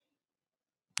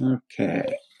Okay.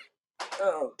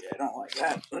 Okay, I don't like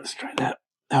that. Let's try that.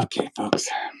 Okay, folks.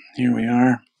 Here we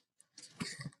are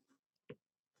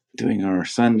doing our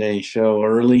Sunday show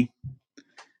early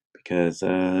because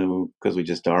we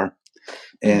just are.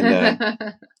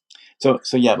 And so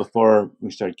yeah, before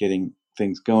we start getting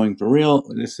things going for real,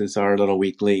 this is our little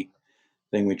weekly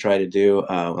thing we try to do.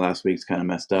 Last week's kind of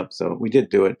messed up, so we did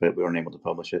do it, but we weren't able to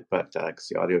publish it, but because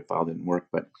the audio file didn't work.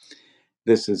 But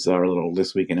this is our little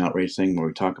This Week in Outrage thing where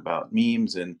we talk about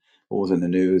memes and what was in the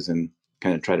news and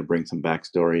kind of try to bring some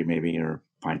backstory maybe or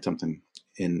find something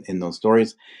in those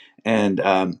stories. And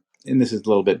this is a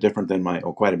little bit different than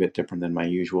quite a bit different than my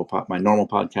usual my normal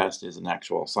podcast is an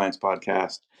actual science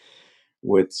podcast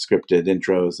with scripted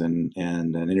intros and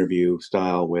an interview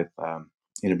style with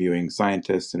interviewing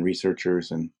scientists and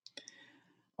researchers and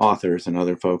authors and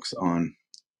other folks on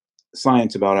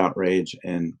science about outrage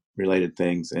and related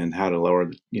things and how to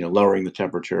lowering the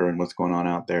temperature and what's going on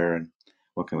out there and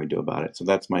what can we do about it. So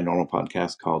that's my normal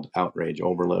podcast called Outrage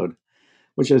Overload,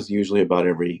 which is usually about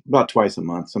twice a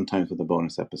month, sometimes with a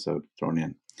bonus episode thrown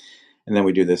in. And then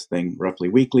we do this thing roughly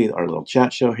weekly, our little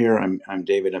chat show here. I'm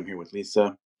David. I'm here with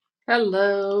Lisa.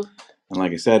 Hello. And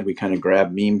like I said, we kind of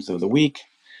grab memes of the week.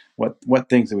 What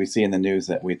things that we see in the news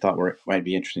that we thought might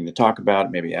be interesting to talk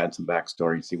about, maybe add some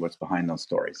backstory, see what's behind those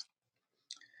stories.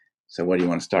 So what do you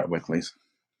want to start with, Lisa?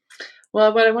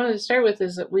 Well, what I wanted to start with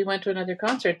is that we went to another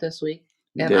concert this week,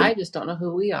 and I just don't know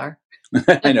who we are.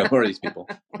 I know. Who are these people?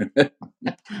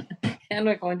 And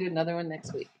we're going to another one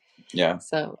next week. Yeah.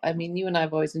 So, I mean, you and I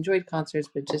have always enjoyed concerts,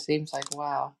 but it just seems like,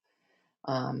 wow.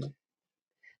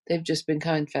 They've just been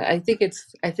coming fast. I think it's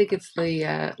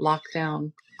the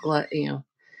lockdown,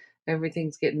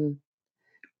 everything's getting,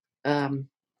 once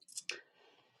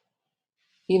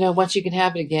you can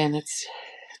have it again, it's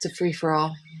a free for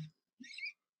all.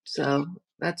 So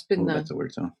that's been that's a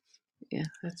weird song. Yeah,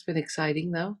 that's been exciting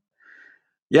though.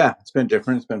 Yeah, it's been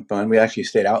different. It's been fun. We actually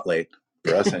stayed out late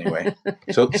for us anyway.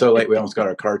 so late we almost got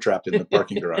our car trapped in the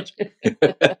parking garage.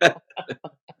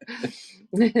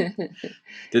 Didn't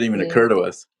even occur to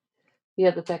us.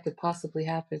 Yeah, that could possibly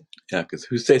happen. Yeah, because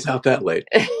who stays out that late?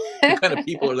 What kind of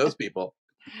people are those people?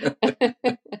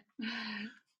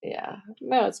 Yeah,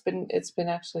 no, it's been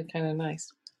actually kind of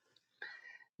nice.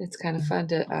 It's kind of fun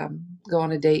to go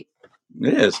on a date.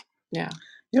 It is. Yeah.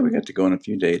 Yeah, we got to go on a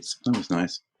few dates. That was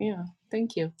nice. Yeah,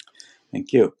 thank you.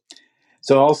 Thank you.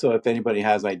 So also, if anybody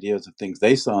has ideas of things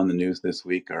they saw in the news this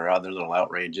week or other little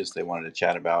outrages they wanted to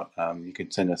chat about, you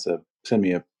can send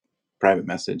me a private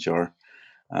message or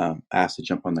ask to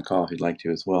jump on the call if you'd like to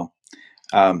as well,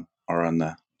 or on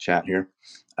the chat here.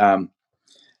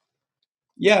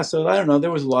 Yeah, so I don't know. There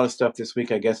was a lot of stuff this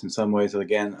week, I guess, in some ways.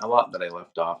 Again, a lot that I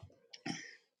left off.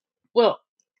 Well,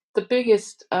 the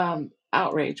biggest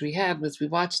outrage we had was we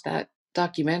watched that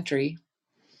documentary.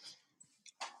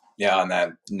 Yeah, on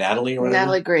that Natalie or whatever?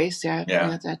 Natalie Grace, yeah.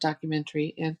 That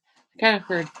documentary. And I kind of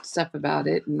heard stuff about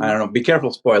it. And, I don't know. Be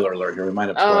careful, spoiler alert here. We might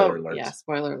have spoiler alerts. Yeah,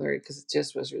 spoiler alert, because it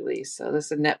just was released. So this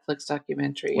is a Netflix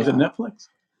documentary. Was it Netflix?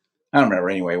 I don't remember.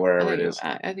 Anyway, wherever it is.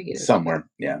 I think it is. Somewhere,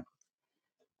 yeah.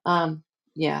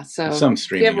 Yeah, so some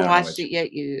streaming, if you haven't watched it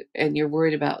yet, you're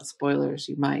worried about spoilers,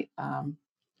 you might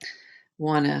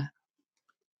want to,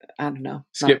 I don't know,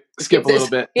 skip a little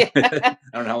bit. Yeah. I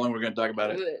don't know how long we're going to talk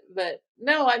about it. But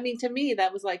no, I mean, to me,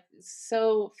 that was like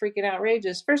so freaking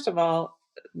outrageous. First of all,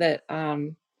 that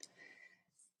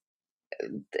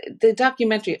the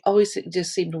documentary always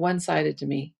just seemed one-sided to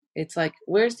me. It's like,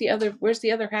 where's the other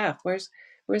half? Where's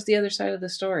the other side of the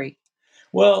story?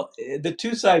 Well, the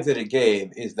two sides that it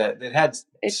gave is that it had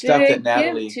stuff that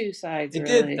Natalie. Give two sides. It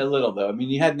really. did a little though. I mean,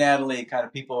 you had Natalie. Kind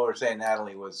of people were saying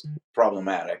Natalie was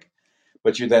problematic,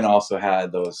 but you then also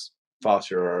had those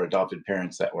foster or adopted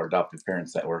parents that were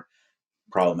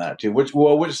problematic too. Which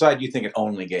side do you think it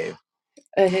only gave?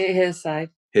 His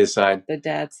side. His side. The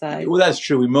dad's side. Well, that's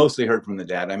true. We mostly heard from the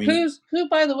dad. I mean, who,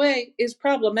 by the way, is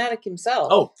problematic himself.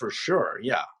 Oh, for sure.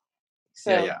 Yeah.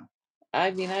 So, yeah.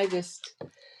 I mean, I just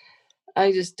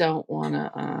don't want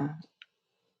to.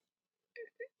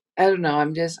 I don't know.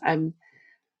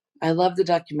 I love the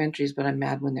documentaries, but I'm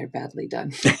mad when they're badly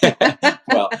done.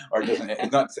 Well, or doesn't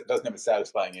have a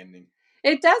satisfying ending.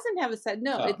 It doesn't have a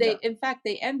in fact,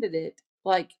 they ended it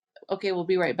like, okay, we'll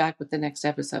be right back with the next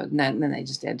episode, and then they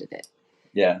just ended it.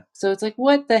 Yeah. So it's like,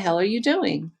 what the hell are you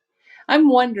doing? I'm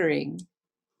wondering.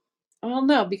 Well,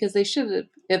 no, because they should have,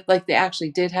 if like they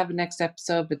actually did have a next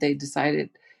episode, but they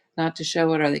decided not to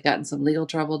show it, or they got in some legal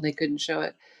trouble and they couldn't show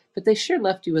it. But they sure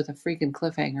left you with a freaking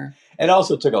cliffhanger. It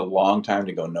also took a long time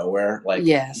to go nowhere. Like,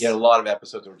 yes. You had a lot of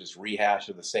episodes that were just rehash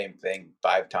of the same thing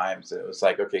 5 times. It was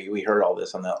like, okay, we heard all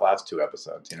this on the last 2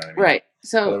 episodes. You know what I mean? Right.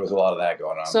 So there was a lot of that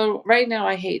going on. So right now,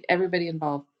 I hate everybody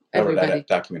involved. Everybody.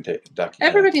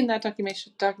 Everybody in that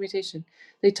documentation.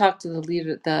 They talked to the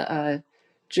leader, the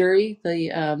jury,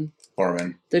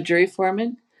 foreman, the jury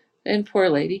foreman, and poor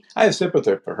lady. I have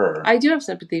sympathy for her. I do have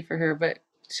sympathy for her, but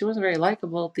she wasn't very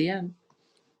likable at the end.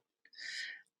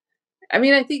 I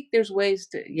mean, I think there's ways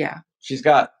to, She's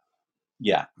got,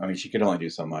 I mean, she could only do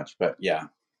so much, but yeah.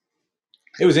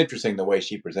 It was interesting the way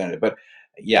she presented it. But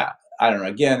yeah, I don't know.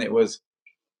 Again, it was,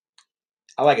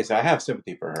 like I said, I have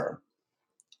sympathy for her,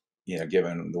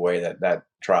 given the way that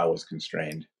trial was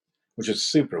constrained, which is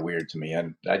super weird to me.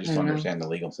 And I just don't understand the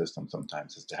legal system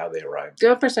sometimes as to how they arrived. The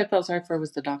only person I felt sorry for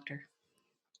was the doctor.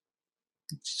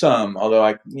 Some, although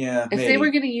if maybe. They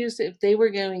were going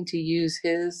to use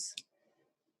his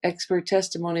expert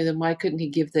testimony, then why couldn't he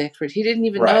give the expert? He didn't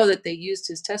even know that they used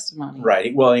his testimony.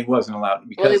 Right. Well, he wasn't allowed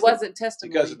because he wasn't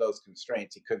testimony because of those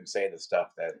constraints. He couldn't say the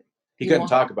stuff that he couldn't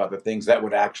talk about, the things that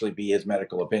would actually be his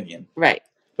medical opinion. Right.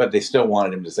 But they still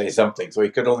wanted him to say something, so he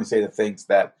could only say the things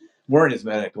that weren't his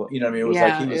medical. You know what I mean? It was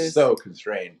like he was so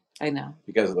constrained. I know,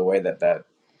 because of the way that.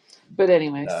 But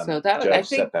anyway, so that judge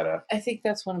set that up. I think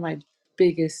that's one of my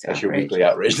biggest. That's your weekly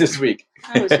outrage this week.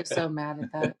 I was just so mad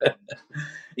at that.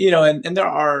 And there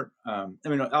are. I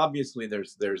mean, obviously,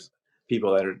 there's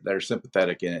people that are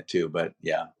sympathetic in it too. But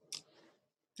yeah.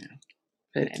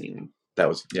 But anyway, that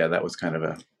was kind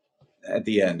of at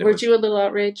the end. Were you a little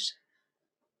outraged?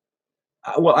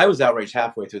 Well, I was outraged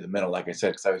halfway through the middle, like I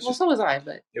said, because I was. Well, so was I,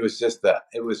 but it was just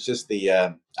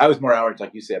the. I was more outraged,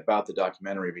 like you say, about the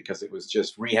documentary because it was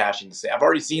just rehashing the same. I've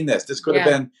already seen this. This could have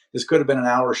been an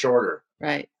hour shorter.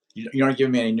 Right. You aren't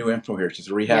giving me any new info here. It's just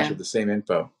a rehash of the same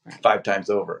info 5 times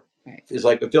over. Right.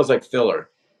 It feels like filler.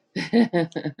 And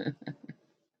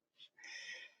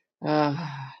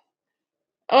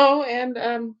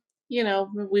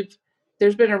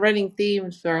there's been a running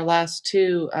theme for our last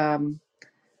 2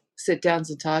 sit downs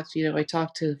and talks. I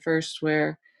talked to the first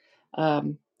where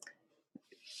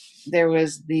there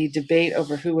was the debate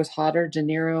over who was hotter, De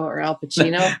Niro or Al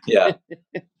Pacino. Yeah.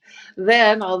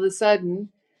 Then all of a sudden,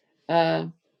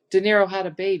 De Niro had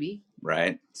a baby.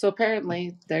 Right. So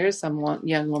apparently there is some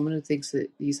young woman who thinks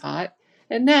that he's hot.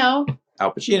 And now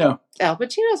Al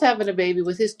Pacino's having a baby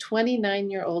with his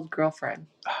 29-year-old girlfriend.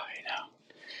 Oh, I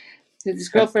know. His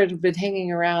girlfriend has been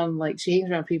hanging around, she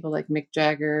hangs around people like Mick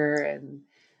Jagger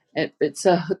but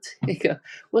so they go,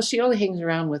 well, she only hangs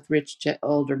around with rich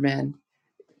older men.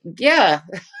 Yeah,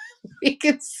 we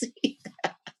can see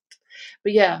that.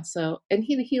 But yeah, so and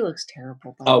he looks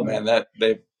terrible. Oh man,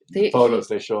 the photos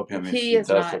they show of him, he does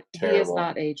look terrible. He has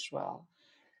not aged well.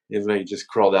 He just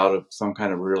crawled out of some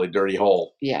kind of really dirty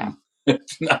hole. Yeah,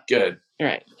 it's not good.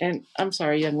 Right, and I'm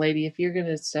sorry, young lady, if you're going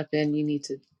to step in, you need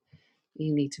to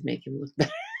make him look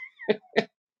better.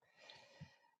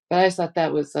 But I thought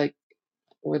that was like.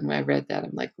 When I read that,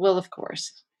 I'm like, well, of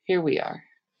course, here we are.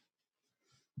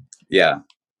 Yeah.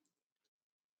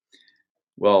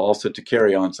 Well, also to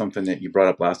carry on something that you brought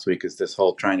up last week is this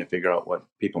whole trying to figure out what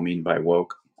people mean by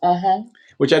woke.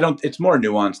 Which it's more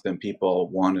nuanced than people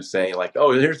want to say, like,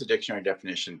 oh, here's the dictionary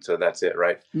definition, so that's it,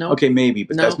 right? No. Okay, maybe,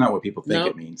 but that's not what people think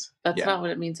it means. That's not what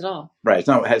it means at all. Right. It's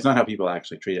not how people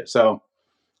actually treat it. So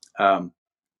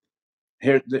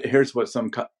here's what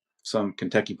some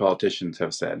Kentucky politicians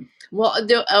have said. Well,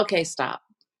 okay, stop.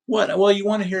 What? Well, you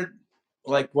want to hear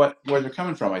where they're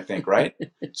coming from, I think, right?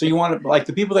 So you want to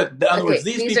the people that, in other words,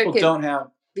 these people don't have.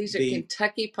 These are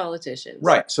Kentucky politicians,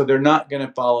 right? So they're not going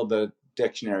to follow the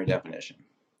dictionary definition.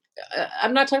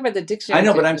 I'm not talking about the dictionary. I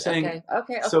know, but I'm saying.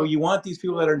 Okay. So you want these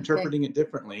people that are interpreting it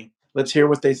differently? Let's hear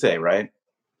what they say, right?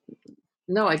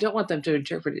 No, I don't want them to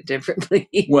interpret it differently.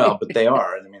 Well, but they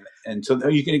are. I mean, and so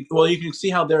you can see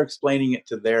how they're explaining it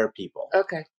to their people.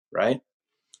 Okay. Right.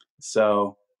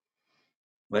 So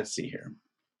let's see here.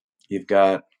 You've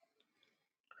got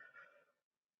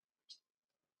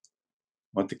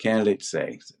what the candidates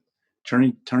say.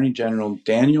 Attorney General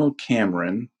Daniel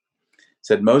Cameron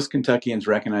said most Kentuckians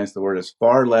recognize the word as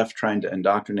far left trying to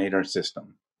indoctrinate our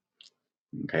system.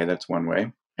 Okay, that's one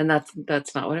way. And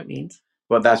that's not what it means.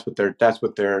 Well, that's what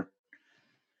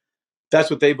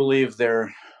they believe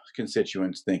their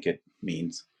constituents think it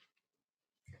means.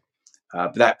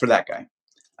 For that guy.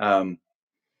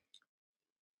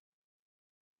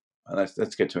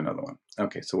 Let's get to another one.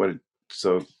 Okay,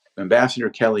 so Ambassador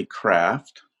Kelly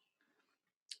Craft,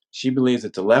 she believes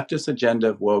that the leftist agenda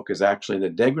of woke is actually the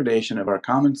degradation of our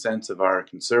common sense, of our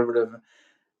conservative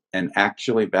and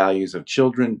actually values of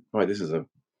children. Boy, this is a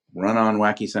run-on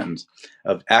wacky sentence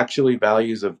of actually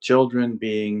values of children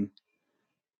being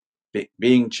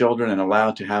children and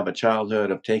allowed to have a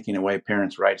childhood, of taking away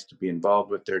parents' rights to be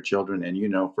involved with their children,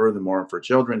 and furthermore, for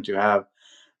children to have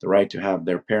the right to have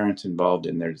their parents involved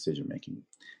in their decision making.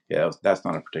 Yeah, that's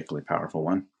not a particularly powerful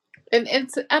one. And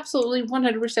it's absolutely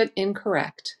 100%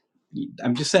 incorrect.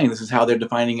 I'm just saying this is how they're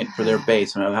defining it for their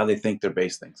base and how they think their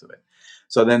base thinks of it.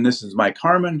 So then this is Mike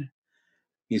Harmon.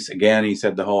 He said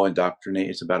the whole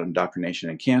it's about indoctrination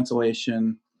and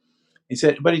cancellation. He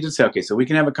said, but he did say, okay, so we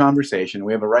can have a conversation.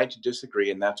 We have a right to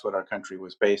disagree, and that's what our country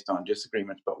was based on,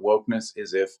 disagreements. But wokeness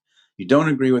is if you don't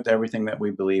agree with everything that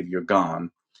we believe, you're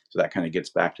gone. So that kind of gets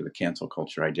back to the cancel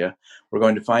culture idea. We're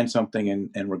going to find something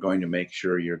and we're going to make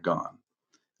sure you're gone.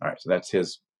 All right, so that's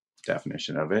his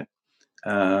definition of it.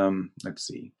 Let's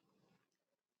see.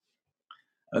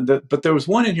 But there was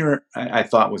one in here I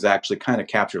thought was actually kind of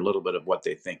capture a little bit of what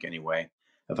they think anyway.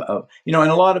 And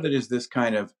a lot of it is this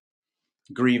kind of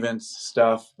grievance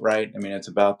stuff, right? I mean, it's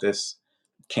about this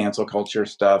cancel culture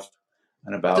stuff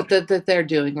and about that they're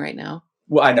doing right now.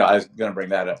 Well, I know I was going to bring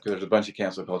that up because there's a bunch of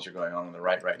cancel culture going on the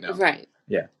right now. Right.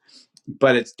 Yeah.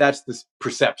 But that's this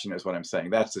perception is what I'm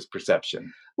saying. That's this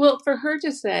perception. Well, for her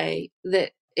to say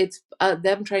that it's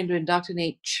them trying to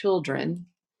indoctrinate children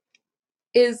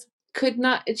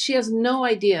she has no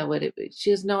idea what it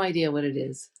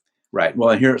is. Right.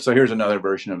 Well, here's another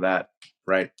version of that,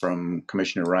 right, from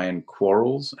Commissioner Ryan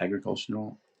Quarles,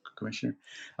 Agricultural Commissioner.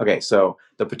 Okay, so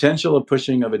the potential of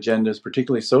pushing of agendas,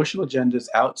 particularly social agendas,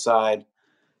 outside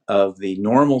of the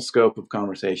normal scope of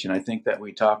conversation. I think that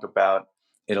we talk about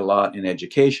it a lot in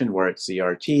education, where it's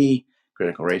CRT,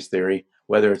 critical race theory,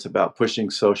 whether it's about pushing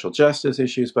social justice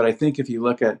issues. But I think if you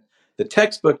look at the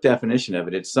textbook definition of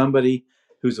it, it's somebody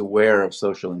who's aware of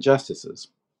social injustices.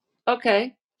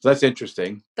 Okay. So that's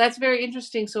interesting. That's very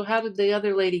interesting. So how did the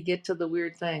other lady get to the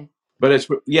weird thing? But it's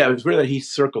weird that he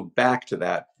circled back to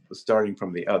that, starting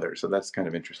from the other. So that's kind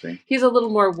of interesting. He's a little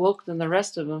more woke than the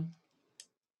rest of them.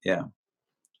 Yeah.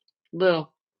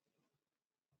 Little.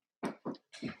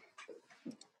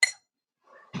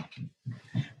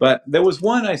 But there was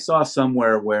one I saw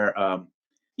somewhere where,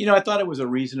 I thought it was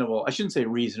I shouldn't say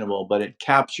reasonable, but it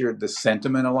captured the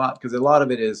sentiment a lot, because a lot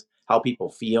of it is how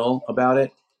people feel about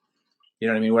it. You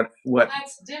know what I mean? What?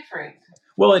 That's different.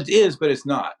 Well, it is, but it's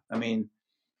not. I mean,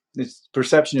 it's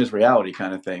perception is reality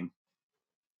kind of thing.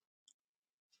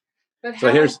 But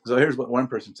here's what one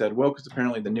person said. Woke is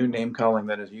apparently the new name calling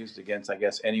that is used against, I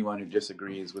guess, anyone who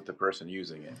disagrees with the person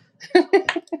using it.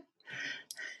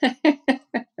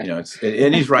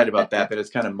 And he's right about that it's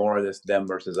kind of more of this them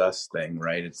versus us thing,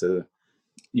 right? It's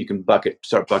you can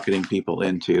start bucketing people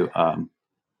into,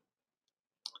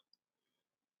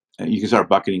 you can start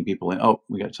bucketing people in, oh,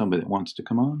 we got somebody that wants to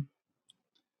come on?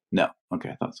 No. Okay,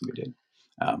 I thought somebody did.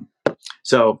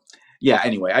 So, yeah,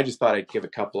 anyway, I just thought I'd give a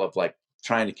couple of,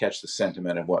 trying to catch the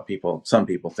sentiment of what some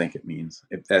people think it means,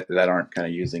 if that aren't kind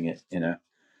of using it in a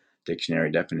dictionary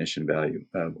definition value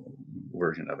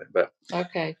version of it. But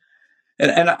okay.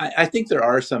 And I think there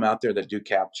are some out there that do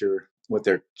capture what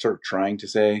they're sort of trying to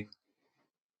say.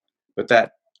 But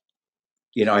that,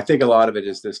 I think a lot of it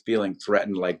is this feeling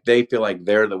threatened, like they feel like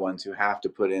they're the ones who have to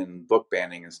put in book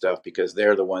banning and stuff because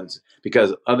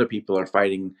because other people are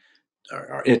fighting,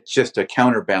 or it's just a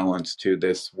counterbalance to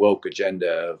this woke agenda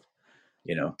of,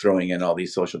 throwing in all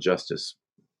these social justice,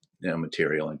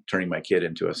 material and turning my kid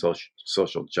into a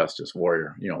social justice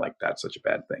warrior. Like that's such a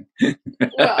bad thing.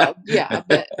 Well, yeah,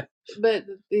 but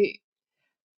the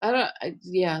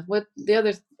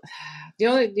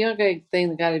only thing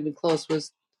that got even close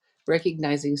was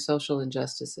recognizing social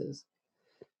injustices.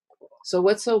 So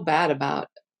what's so bad about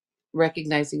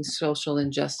recognizing social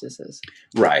injustices?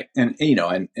 Right. And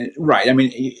right. I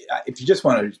mean, if you just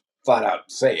want to flat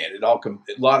out say it, a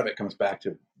lot of it comes back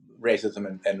to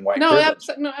racism and white privilege.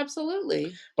 No,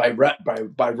 absolutely. By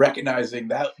recognizing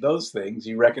those things,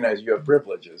 you recognize you have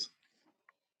privileges.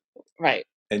 Right.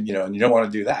 And you don't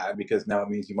want to do that, because now it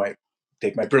means you might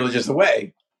take my privileges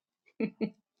away.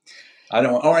 I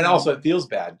don't. And also it feels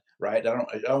bad, right? I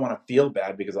don't want to feel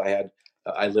bad because I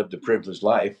lived a privileged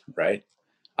life, right?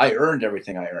 I earned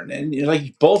everything I earned,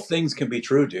 and both things can be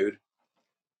true, dude.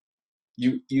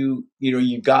 You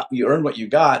earned what you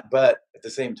got, but at the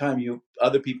same time,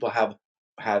 other people have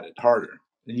had it harder,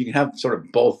 and you can have sort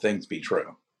of both things be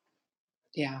true.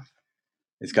 Yeah,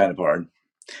 it's kind of hard.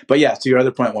 But yeah, to your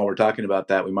other point, while we're talking about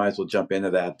that, we might as well jump into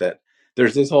that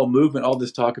there's this whole movement, all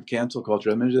this talk of cancel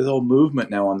culture. I mean, there's this whole movement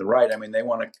now on the right. I mean, they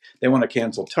want to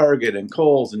cancel Target and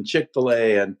Kohl's and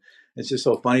Chick-fil-A, and it's just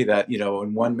so funny that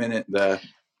in 1 minute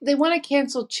they want to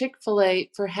cancel Chick-fil-A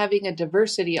for having a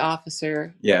diversity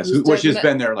officer. Yes, which has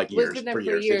been there like years, for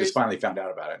years. They just finally found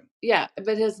out about it. Yeah, but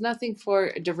it has nothing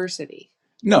for diversity.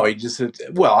 No, he just said,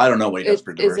 well, I don't know what he does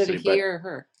for diversity. Is it a he or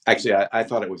her? Actually, I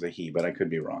thought it was a he, but I could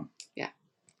be wrong. Yeah.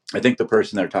 I think the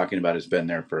person they're talking about has been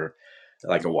there for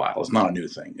like a while. It's not a new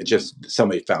thing. It's just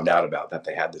somebody found out about that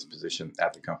they had this position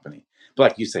at the company. But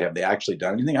like you say, have they actually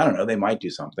done anything? I don't know. They might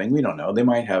do something. We don't know. They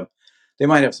might have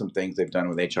some things they've done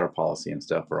with HR policy and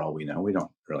stuff for all we know. We don't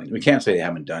really, we can't say they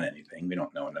haven't done anything. We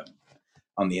don't know enough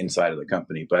on the inside of the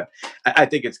company. But I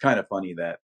think it's kind of funny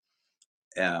that,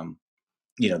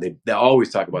 they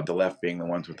always talk about the left being the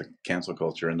ones with the cancel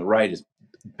culture, and the right is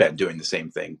doing the same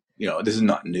thing. This is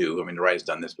not new. I mean, the right has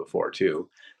done this before too.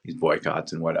 These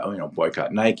boycotts and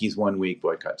boycott Nike's one week,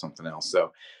 boycott something else.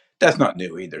 So that's not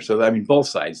new either. So, I mean, both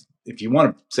sides, if you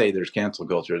want to say there's cancel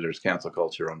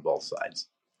culture on both sides.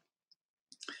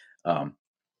 No,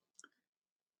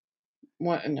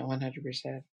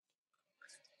 100%.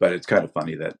 But it's kind of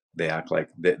funny that they act like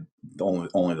that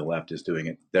only the left is doing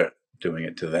it. They're doing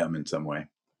it to them in some way.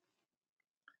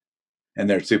 And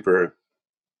they're super,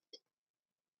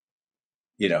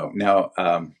 now,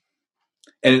 and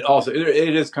it also,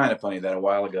 it is kind of funny that a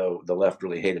while ago, the left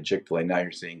really hated Chick-fil-A. Now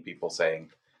you're seeing people saying,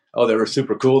 oh, they were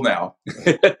super cool now.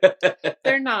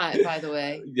 They're not, by the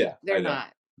way. Yeah. They're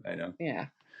not. I know. Yeah.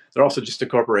 They're also just a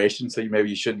corporation, so maybe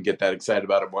you shouldn't get that excited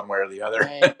about them one way or the other.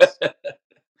 Right.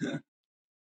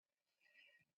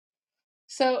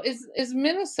 So is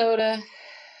Minnesota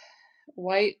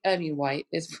white? I mean, white.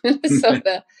 Is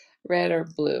Minnesota red or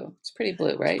blue? It's pretty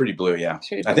blue, right? It's pretty blue, yeah.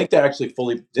 Pretty blue. I think they're actually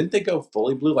didn't they go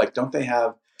fully blue? Like, don't they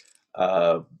have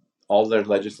all their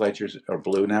legislatures are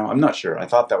blue now? I'm not sure. I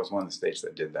thought that was one of the states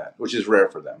that did that, which is rare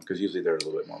for them because usually they're a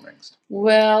little bit more mixed.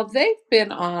 Well, they've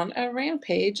been on a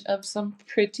rampage of some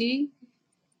pretty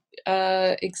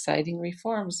exciting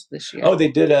reforms this year. Oh, they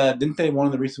did. Didn't they one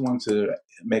of the recent ones to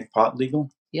make pot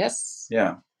legal? Yes.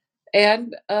 Yeah.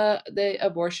 And the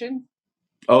abortion.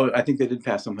 Oh, I think they did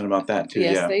pass something about that too.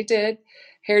 Yes, yeah. They did.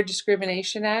 Hair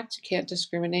Discrimination Act. You can't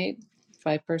discriminate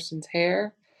by a person's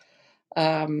hair.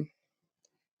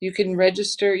 You can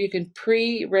register. You can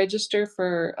pre-register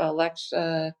for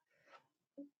election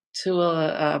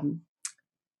to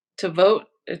vote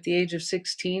at the age of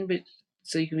 16, but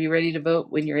so you can be ready to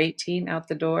vote when you're 18 out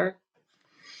the door.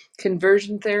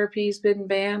 Conversion therapy has been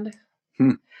banned.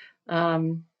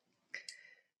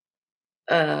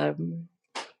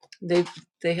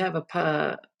 They have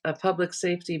a public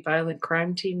safety violent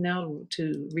crime team now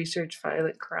to research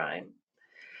violent crime.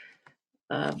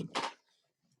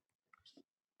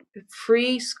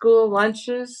 Free school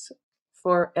lunches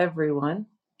for everyone.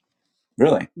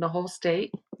 Really? The whole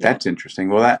state. That's interesting.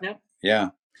 Well, yeah.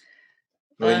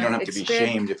 Well, you don't have to be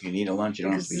shamed if you need a lunch. You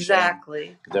don't have to be shamed.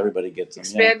 Exactly. Because everybody gets them.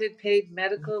 Expanded paid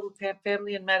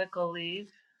family and medical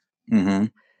leave. Mm-hmm.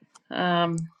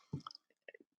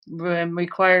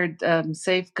 Required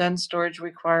safe gun storage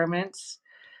requirements.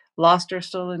 Lost or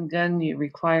stolen gun, you're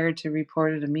required to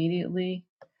report it immediately.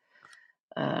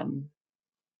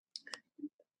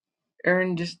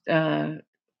 Earned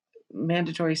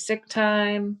mandatory sick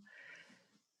time.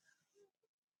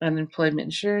 Unemployment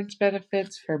insurance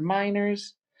benefits for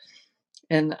minors.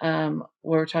 And what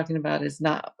we're talking about is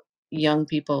not young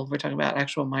people. We're talking about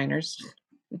actual minors.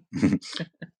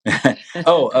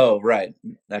 oh, right.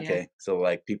 Okay. Yeah. So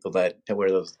like people that wear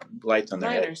those lights on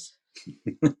their minors.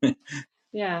 Head.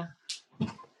 Yeah.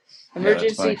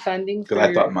 Emergency funding because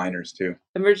I thought minors too.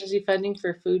 Emergency funding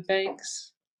for food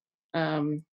banks.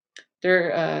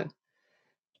 They're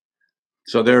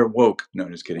so they're woke. No,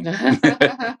 just kidding.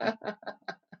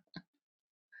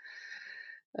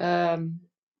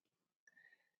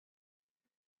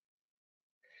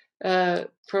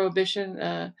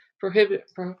 Prohibition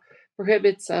prohibits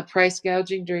price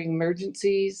gouging during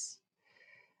emergencies.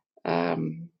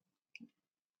 Wonder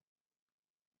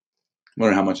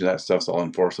how much of that stuff's all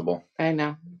enforceable. I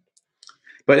know,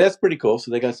 but that's pretty cool. So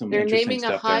they got some. They're interesting naming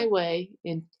stuff a highway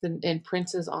in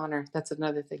Prince's honor. That's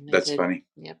another thing. That's funny.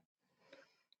 Yep,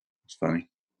 it's funny.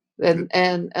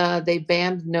 And they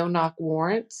banned no-knock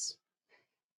warrants,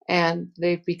 and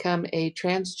they've become a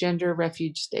transgender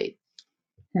refuge state.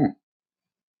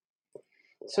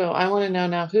 So I want to know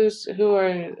now who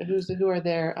are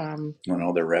their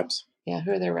all their reps. Yeah,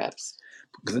 who are their reps?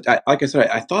 Because like I said,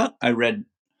 I thought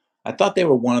they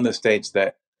were one of the states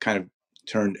that kind of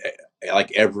turned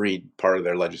like every part of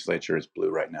their legislature is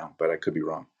blue right now, but I could be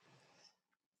wrong.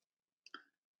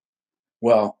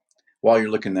 Well, while you're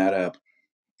looking that up,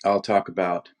 I'll talk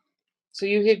about. So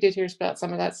you did hear about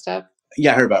some of that stuff?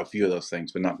 Yeah, I heard about a few of those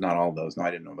things, but not all of those. No,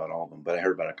 I didn't know about all of them, but I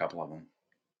heard about a couple of them.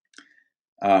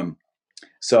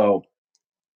 So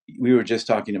we were just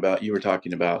talking about, you were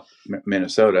talking about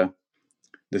Minnesota.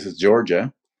 This is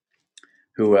Georgia,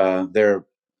 who they're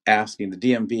asking, the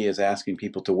DMV is asking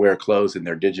people to wear clothes in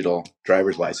their digital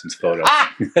driver's license photo.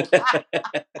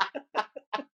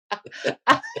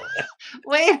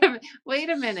 Wait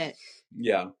a minute.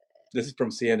 Yeah, this is from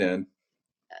CNN.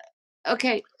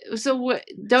 Okay, so what?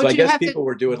 So I guess people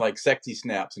were doing like sexy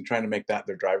snaps and trying to make that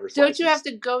their driver's license. Don't you have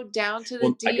to go down to the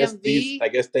DMV? I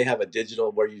guess they have a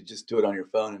digital where you just do it on your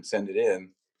phone and send it in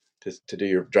to do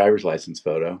your driver's license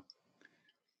photo.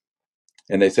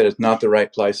 And they said it's not the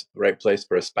right place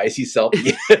for a spicy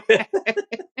selfie.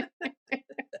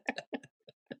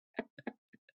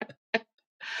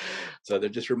 So they're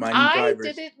just reminding drivers.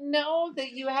 I didn't know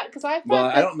that you had, because I thought. Well,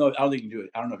 I don't know. I don't think you can do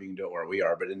it. I don't know if you can do it where we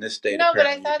are, but in this state, no. But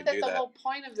I thought that the whole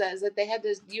point of that is that they had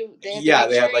to. They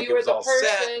had like, you were the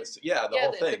person. Yeah, the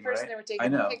whole thing. The person right? they were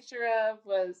taking a picture of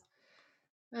was.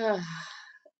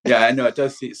 Yeah, I know it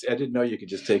does. I didn't know you could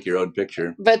just take your own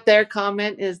picture. But their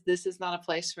comment is, "This is not a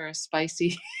place for a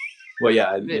spicy." Well,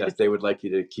 yeah, yes, they would like you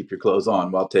to keep your clothes on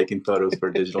while taking photos for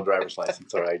a digital driver's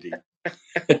license or ID.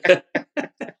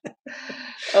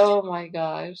 Oh my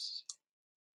gosh,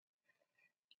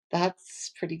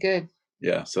 that's pretty good.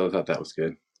 Yeah, so I thought that was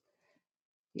good.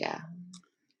 Yeah.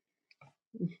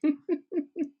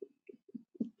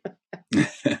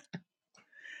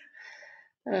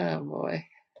 Oh boy.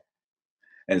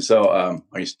 And so,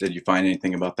 did you find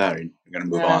anything about that? Or are you going to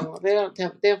move on? They don't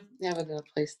have it in a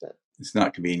place that it's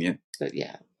not convenient. But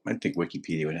yeah, I think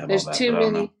Wikipedia would have there's all that. There's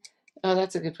too many. Oh,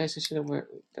 that's a good place. I should have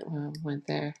went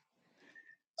there.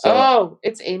 So,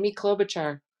 it's Amy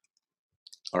Klobuchar.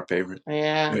 Our favorite.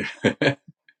 Yeah.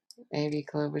 Amy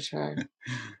Klobuchar.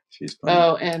 She's funny.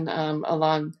 Oh, and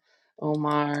Ilhan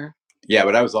Omar. Yeah,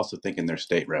 but I was also thinking they're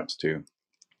state reps too.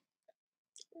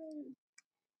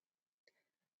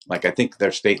 Like, I think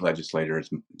their state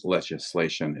legislation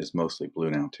is mostly blue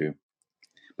now too.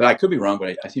 But I could be wrong,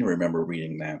 but I seem to remember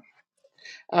reading that.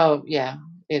 Oh yeah,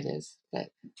 it is. But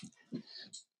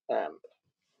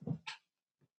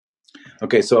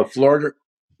okay, so a Florida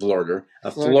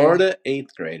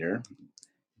 8th grader,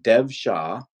 Dev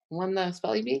Shah, won the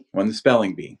spelling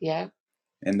bee. Yeah.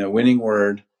 And the winning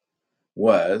word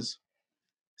was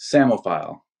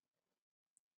samophile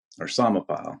or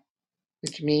somophile.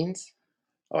 Which means?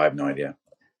 Oh, I have no idea.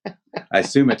 I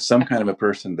assume it's some kind of a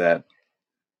person that,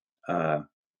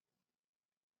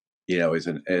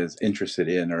 is interested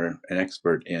in or an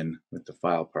expert in with the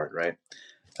file part, right?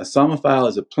 A samophile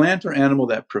is a plant or animal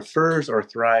that prefers or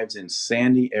thrives in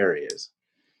sandy areas.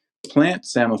 Plant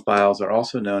samophiles are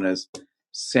also known as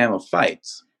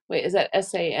samophytes. Wait, is that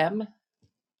SAM?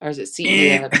 Or is it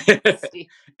CEM?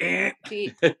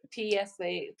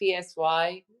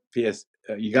 PSY? PS,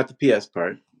 you got the PS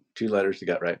part. 2 letters you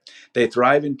got right. They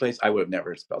thrive in place. I would have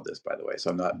never spelled this, by the way, so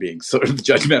I'm not being sort of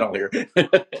judgmental here.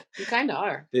 You kind of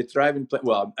are. They thrive in place.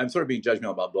 Well, I'm sort of being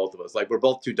judgmental about both of us. Like, we're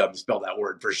both too dumb to spell that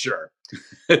word for sure.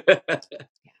 All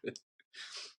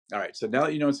right, so now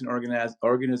that you know it's an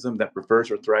organism that prefers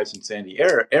or thrives in sandy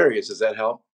areas, does that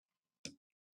help?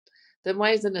 Then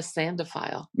why isn't it a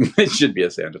sandophile? It should be a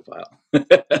sandophile.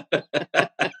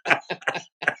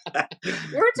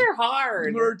 Words are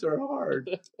hard.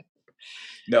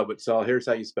 No, but so here's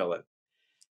how you spell it.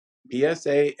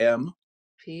 PSAM.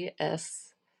 PSAM.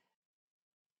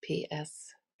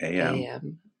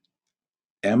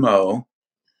 MOPHILE.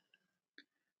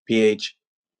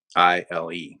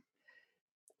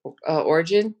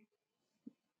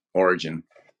 Origin.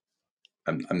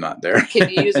 I'm not there. Can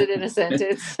you use it in a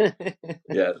sentence?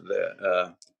 Yeah,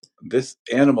 this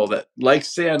animal that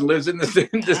likes sand lives in the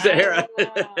Sahara.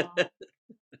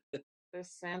 The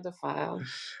samophile.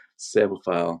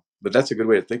 But that's a good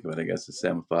way to think of it, I guess. The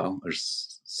samophile or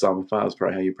samophile is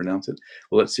probably how you pronounce it.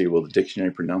 Well, let's see. Will the dictionary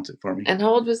pronounce it for me? And how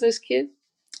old was this kid?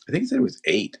 I think he said it was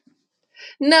 8.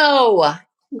 No,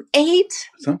 8?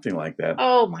 Something like that.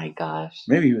 Oh my gosh.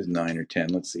 Maybe he was 9 or 10.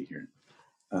 Let's see here.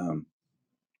 I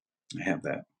have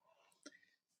that.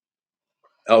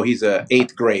 Oh, he's a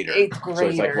 8th grader. 8th grader. So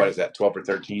it's like, what is that, 12 or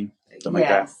 13? Something like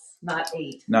that? Yes, not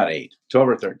 8. Not 8. 12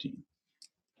 or 13.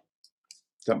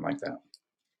 Something like that.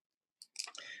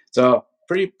 So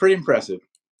pretty impressive.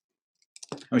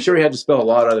 I'm sure he had to spell a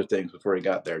lot of other things before he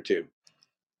got there too.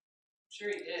 Sure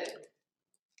he did.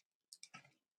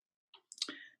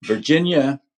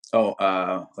 Virginia.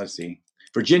 Let's see.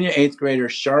 Virginia 8th grader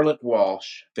Charlotte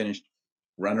Walsh finished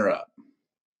runner-up.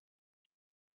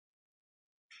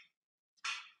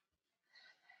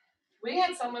 We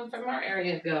had someone from our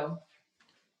area go.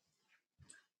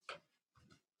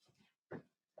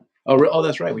 Oh,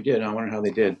 that's right. We did. I wonder how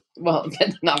they did. Well,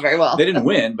 not very well. They didn't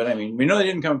win, but I mean, we know they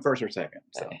didn't come first or second.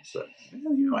 So, but,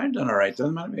 I've done all right. They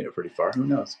might have made it pretty far. Who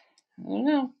knows? I don't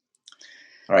know.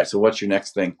 All right. So, what's your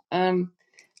next thing?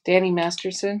 Danny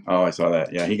Masterson. Oh, I saw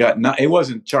that. Yeah, he got it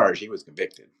wasn't charged. He was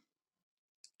convicted.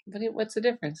 But what's the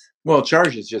difference? Well,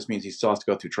 charges just means he still has to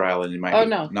go through trial, and he might be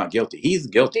not guilty. He's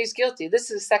guilty. He's guilty. This is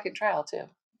his second trial too.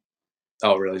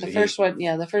 Oh, really? The first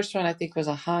one I think was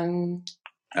a hung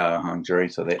jury.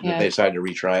 So they decided to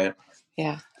retry it.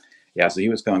 Yeah. Yeah. So he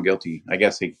was found guilty. I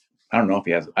guess I don't know if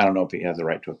he has the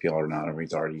right to appeal or not, or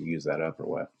he's already used that up or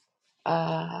what.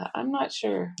 I'm not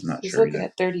sure. He's looking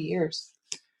at 30 years.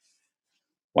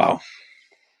 Wow.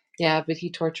 Yeah, but he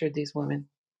tortured these women.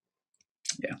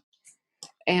 Yeah.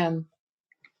 And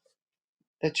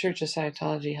the Church of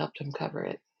Scientology helped him cover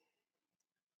it.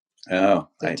 Oh,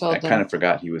 I kind of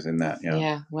forgot he was in that. Yeah.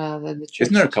 Yeah. Well, then the church.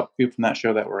 Isn't there a couple people from that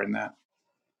show that were in that?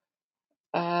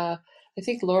 I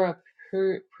think Laura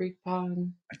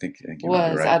Prepon. I think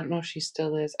was. Right. I don't know if she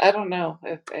still is. I don't know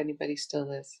if anybody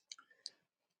still is.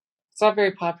 It's not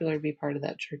very popular to be part of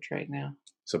that church right now.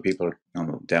 So people are on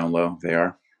the down low. They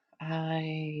are.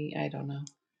 I don't know.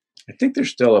 I think there's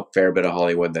still a fair bit of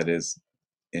Hollywood that is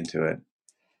into it.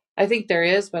 I think there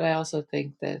is, but I also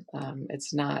think that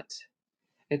it's not.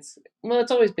 It's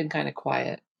always been kind of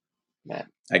quiet, but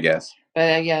I guess.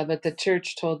 But the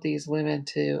church told these women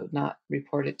to not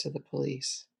report it to the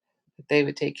police. That they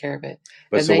would take care of it.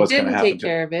 But and so they didn't take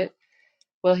care of it.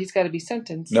 Well, he's got to be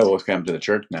sentenced. No, what's going to happen to the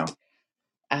church now?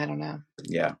 I don't know.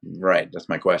 Yeah, right. That's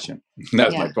my question.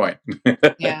 That's my point.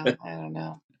 Yeah, I don't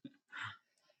know.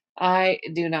 I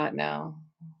do not know,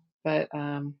 but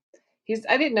I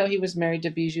didn't know he was married to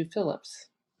Bijou Phillips.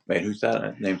 Wait, who's that?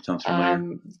 That name sounds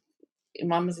familiar.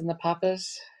 Mamas and the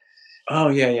Papas. Oh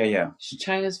yeah. She's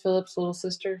China's Phillips' little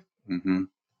sister. Mm-hmm.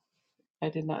 I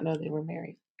did not know they were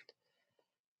married.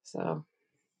 So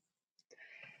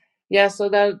yeah, so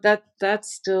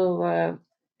that's still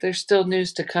there's still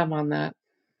news to come on that.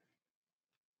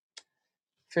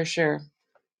 For sure.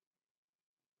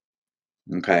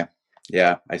 Okay.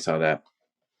 Yeah, I saw that.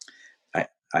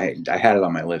 I had it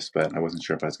on my list, but I wasn't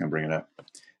sure if I was going to bring it up.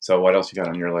 So what else you got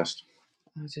on your list?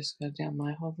 I'll just go down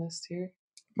my whole list here.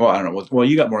 Well, I don't know. Well,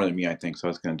 you got more than me, I think. So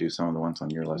I was going to do some of the ones on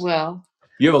your list. Well,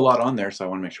 you have a lot on there, so I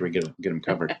want to make sure we get them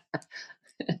covered.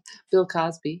 Bill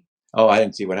Cosby. Oh, I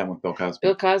didn't see what happened with Bill Cosby.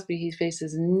 Bill Cosby, he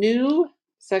faces new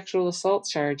sexual assault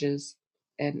charges,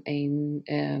 and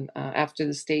after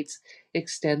the states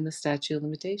extend the statute of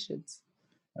limitations.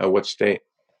 Which state?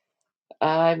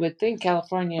 I would think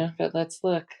California, but let's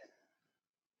look.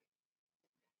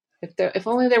 If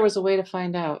only there was a way to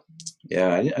find out.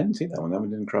 Yeah, I didn't see that one. That one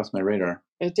didn't cross my radar.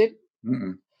 It did?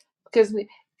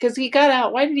 Because he got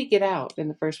out. Why did he get out in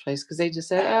the first place? Because they just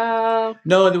said, "Oh,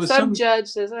 no." There was some judge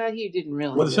says, "Oh, he didn't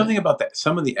really." Well, there's something about that.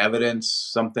 Some of the evidence,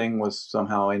 something was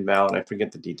somehow invalid. I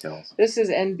forget the details. This is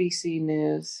NBC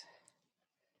News.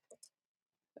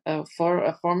 For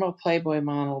a former Playboy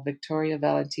model, Victoria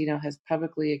Valentino has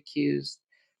publicly accused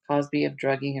Cosby of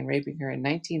drugging and raping her in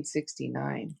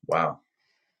 1969. Wow.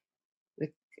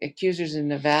 The accusers in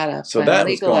Nevada. So that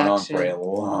was going on for a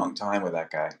long time with that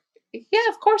guy. Yeah,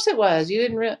 of course it was. You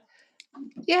didn't really.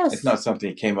 Yes. It's not something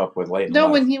he came up with late in life.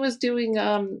 No, when he was doing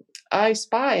I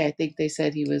Spy, I think they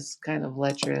said he was kind of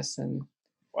lecherous and.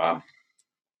 Wow.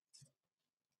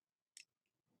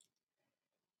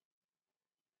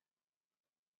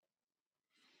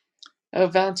 Oh,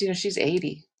 Valentino, she's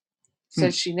 80.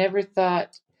 Said she never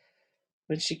thought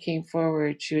when she came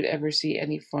forward she would ever see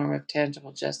any form of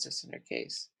tangible justice in her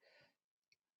case.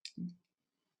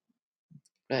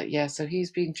 But yeah, so he's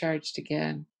being charged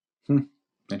again.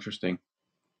 Interesting.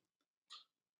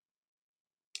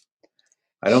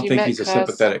 I don't think he's a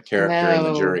sympathetic character in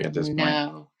the jury at this point.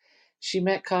 No. She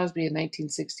met Cosby in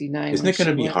 1969. Isn't it going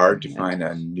to be hard to find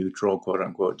a neutral,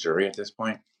 quote-unquote, jury at this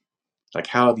point? Like,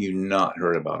 how have you not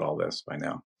heard about all this by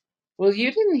now? Well,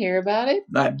 you didn't hear about it?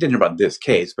 I didn't hear about this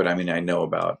case, but I mean, I know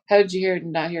about... How did you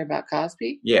not hear about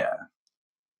Cosby? Yeah.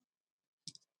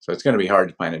 So it's going to be hard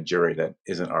to find a jury that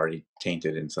isn't already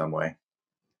tainted in some way.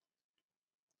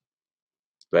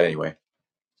 But anyway.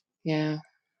 Yeah.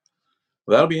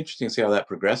 Well, that'll be interesting to see how that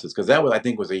progresses, because that, I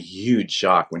think, was a huge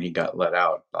shock when he got let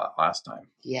out last time.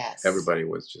 Yes. Everybody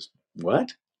was just,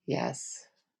 what? Yes.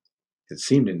 It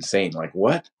seemed insane. Like,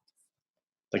 what?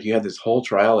 Like, you had this whole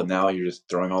trial, and now you're just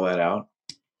throwing all that out?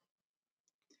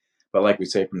 But like we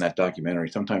say from that documentary,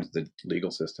 sometimes the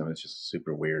legal system is just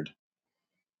super weird.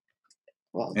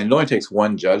 Well, and it only takes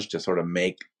one judge to sort of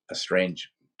make a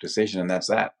strange decision, and that's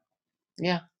that.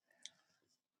 Yeah.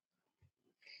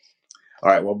 All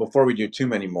right. Well, before we do too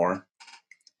many more,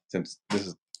 since this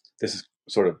is this is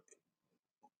sort of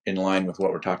in line with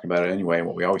what we're talking about anyway,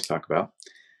 what we always talk about.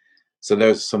 So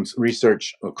there's some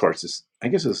research, of course, I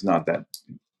guess it's not that,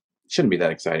 shouldn't be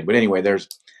that exciting. But anyway, there's,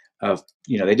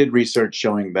 they did research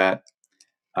showing that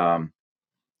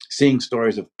seeing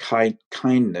stories of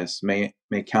kindness may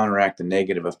counteract the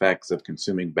negative effects of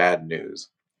consuming bad news.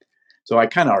 So I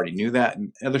kind of already knew that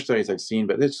in other studies I've seen,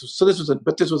 but this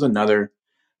was another,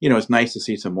 it's nice to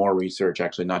see some more research,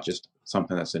 actually, not just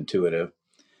something that's intuitive,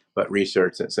 but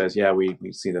research that says, yeah, we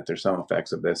see that there's some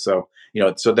effects of this. So,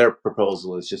 so their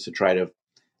proposal is just to try to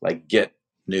like get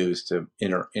news to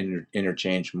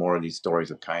interchange more of these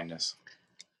stories of kindness.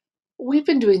 We've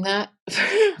been doing that.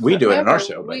 We do it on our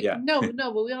show, but yeah. No,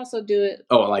 but we also do it.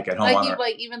 Oh, like at home.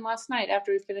 Like even last night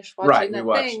after we finished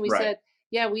watching we said,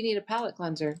 yeah, we need a palate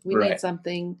cleanser. We need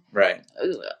something, right?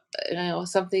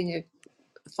 Something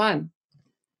fun.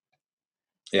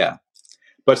 Yeah.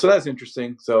 But so that's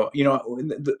interesting. So, a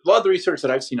lot of the research that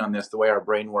I've seen on this, the way our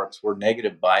brain works, we're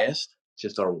negative biased.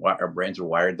 Just our brains are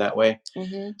wired that way.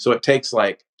 Mm-hmm. So it takes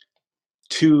like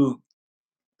two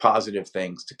positive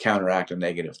things to counteract a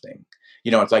negative thing.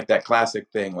 It's like that classic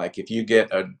thing. Like if you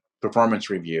get a performance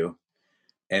review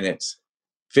and it's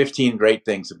 15 great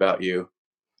things about you,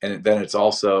 and then it's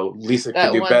also Lisa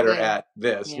could do better at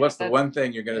this. Yeah, what's the one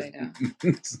thing you're going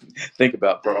to think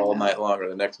about for all night long or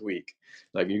the next week?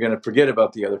 Like you're going to forget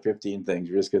about the other 15 things.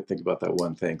 You're just going to think about that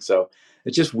one thing. So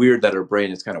it's just weird that our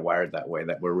brain is kind of wired that way,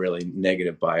 that we're really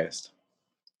negative biased.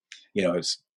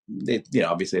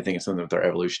 Obviously I think it's something with our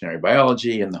evolutionary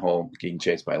biology and the whole getting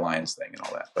chased by lions thing and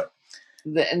all that. But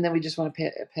and then we just want to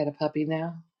pet a puppy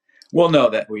now. Well, no,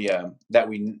 that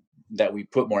we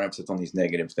put more emphasis on these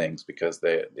negative things because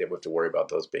they have to worry about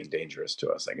those being dangerous to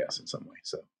us, I guess, in some way.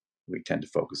 So we tend to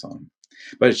focus on them.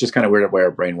 But it's just kind of weird the way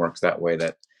our brain works that way,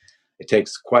 that it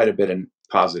takes quite a bit of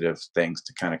positive things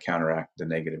to kind of counteract the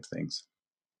negative things.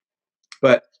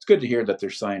 But it's good to hear that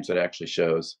there's science that actually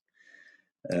shows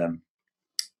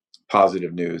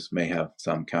positive news may have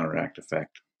some counteract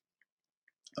effect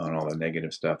on all the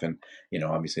negative stuff. And,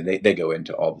 obviously they go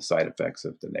into all the side effects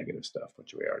of the negative stuff,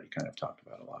 which we already kind of talked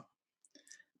about a lot.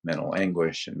 Mental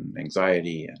anguish and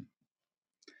anxiety, and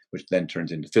which then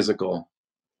turns into physical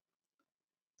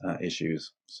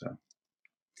issues. So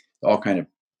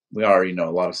we already know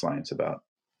a lot of science about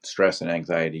stress and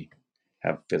anxiety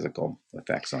have physical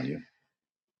effects on you.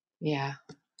 Yeah.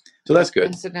 So that's good.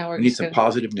 And so now we need some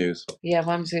positive news. Yeah, well,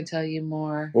 I'm just going to tell you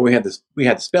more. Well, we had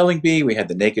the spelling bee, we had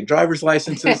the naked driver's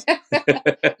licenses.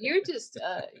 You just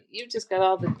got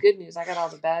all the good news. I got all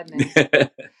the bad news.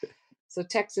 So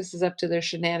Texas is up to their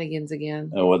shenanigans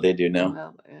again. Oh, what they do now?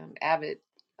 Well, Abbott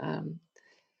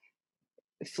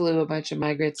flew a bunch of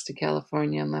migrants to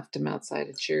California and left them outside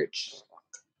a church.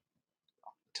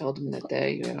 Told them that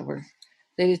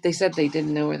they said they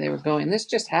didn't know where they were going. This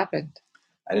just happened.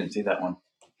 I didn't see that one.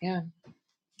 Yeah.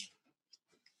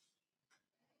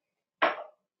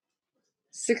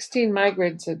 16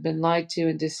 migrants had been lied to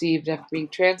and deceived after being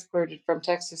transported from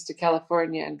Texas to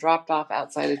California and dropped off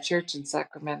outside a church in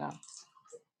Sacramento.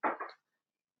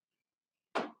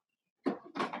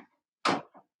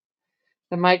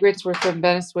 The migrants were from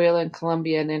Venezuela and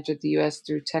Colombia and entered the U.S.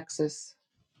 through Texas.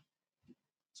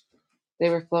 They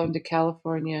were flown to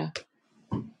California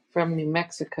from New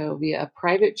Mexico via a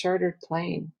private chartered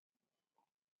plane.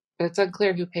 But it's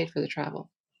unclear who paid for the travel.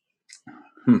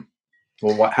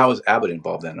 Well, how is Abbott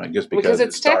involved then? Just because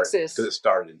it's Texas. Because it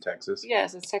started in Texas.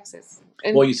 Yes, it's Texas.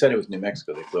 And, well, you said it was New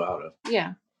Mexico they flew out of.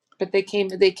 Yeah, but they came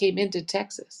into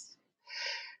Texas.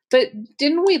 But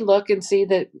didn't we look and see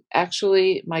that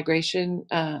actually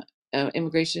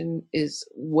immigration is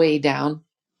way down?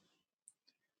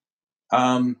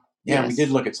 Yeah, yes. We did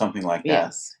look at something like that.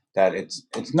 Yes. That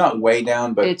it's not way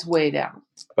down, but it's way down.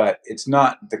 But it's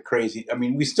not the crazy. I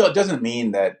mean, it doesn't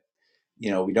mean that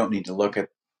we don't need to look at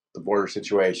the border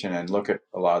situation and look at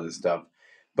a lot of this stuff.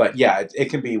 But yeah, it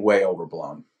can be way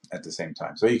overblown at the same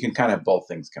time. So you can kind of, both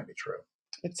things can be true.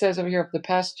 It says over here, over the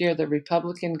past year, the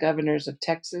Republican governors of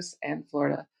Texas and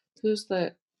Florida. Who's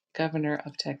the governor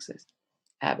of Texas?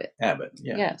 Abbott. Abbott,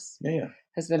 yeah. Yes. Yeah.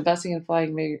 Has been busing and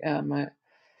flying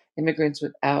immigrants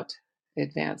without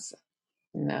advance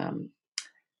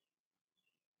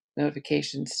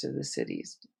notifications to the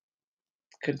cities,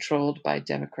 controlled by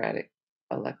Democratic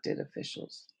elected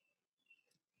officials.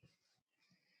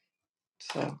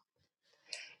 So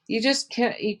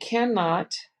you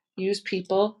cannot use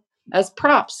people as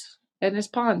props and as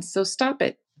pawns. So stop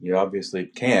it. You obviously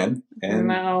can, and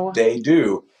no. They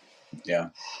do. Yeah.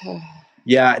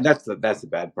 Yeah, and that's the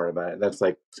bad part about it. That's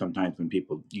like sometimes when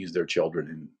people use their children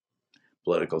in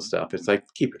political stuff. It's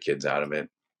like, keep your kids out of it.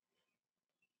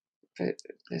 But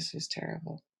this is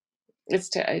terrible.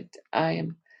 I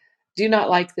do not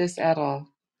like this at all.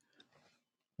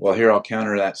 Well, here I'll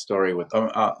counter that story with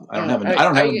I don't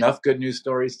have enough good news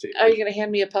stories to. Are you going to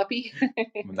hand me a puppy?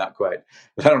 Not quite,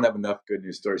 but I don't have enough good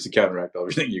news stories to counteract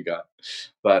everything you got.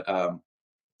 But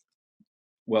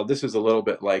well, this is a little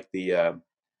bit like the.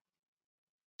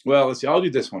 Well, let's see. I'll do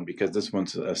this one because this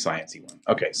one's a sciencey one.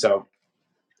 Okay, so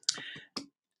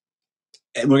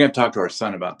and we're going to talk to our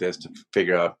son about this to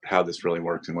figure out how this really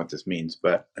works and what this means.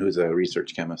 But who's a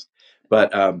research chemist?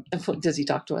 But does he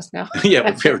talk to us now? Yeah,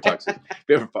 if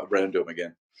we ever run into him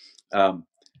again.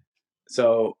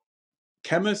 So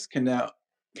chemists can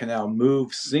now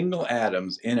move single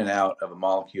atoms in and out of a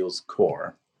molecule's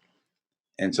core,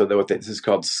 and so this is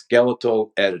called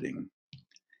skeletal editing.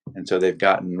 And so they've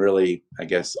gotten really, I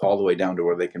guess, all the way down to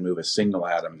where they can move a single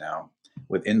atom now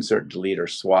with insert, delete, or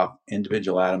swap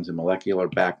individual atoms and molecular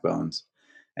backbones.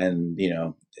 And,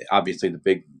 obviously the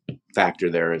big factor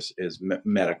there is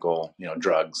medical,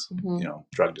 drugs,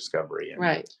 drug discovery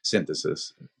and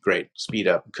synthesis. Great. Speed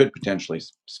up, could potentially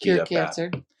speed up cancer.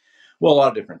 That. Well, a lot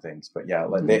of different things, but yeah,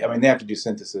 they have to do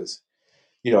synthesis.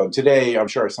 Today, I'm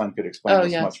sure our son could explain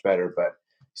this much better, but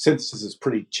synthesis is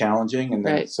pretty challenging, and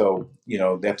then so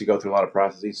they have to go through a lot of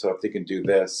processes. So if they can do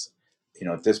this,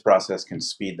 if this process can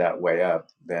speed that way up,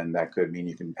 then that could mean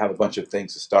you can have a bunch of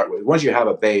things to start with. Once you have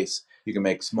a base, you can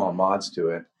make small mods to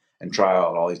it and try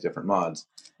out all these different mods,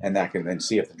 and that can then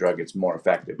see if the drug gets more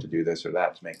effective to do this or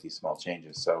that to make these small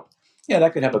changes. So yeah,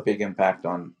 that could have a big impact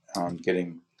on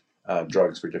getting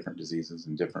drugs for different diseases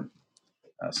and different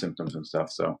symptoms and stuff.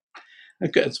 So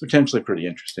it's potentially pretty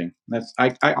interesting.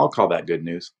 I'll call that good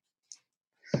news.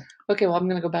 Okay, well, I'm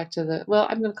going to go back to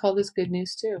I'm going to call this good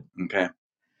news too. Okay.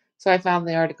 So I found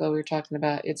the article we were talking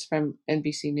about. It's from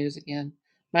NBC News again.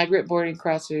 Migrant boarding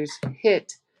crossers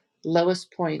hit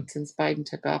lowest point since Biden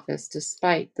took office,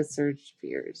 despite the surge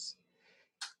fears.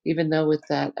 Even though with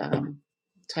that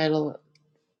Title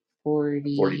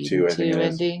 42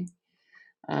 ending,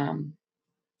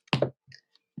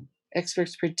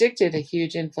 experts predicted a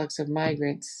huge influx of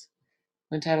migrants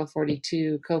when Title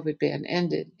 42 COVID ban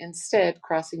ended. Instead,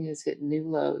 crossing has hit new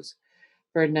lows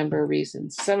for a number of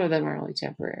reasons. Some of them are only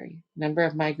temporary. Number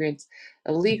of migrants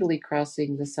illegally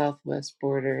crossing the southwest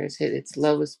border has hit its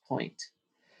lowest point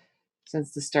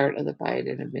since the start of the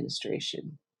Biden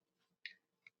administration.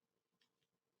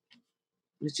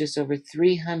 It was just over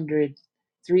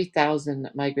 3,000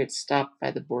 migrants stopped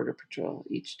by the Border Patrol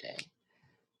each day.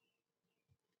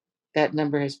 That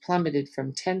number has plummeted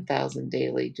from 10,000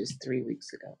 daily just 3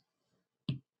 weeks ago.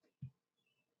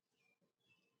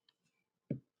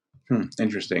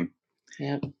 Interesting.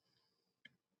 Yep.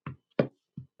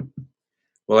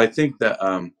 Well, I think that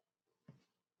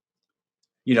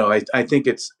I think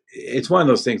it's one of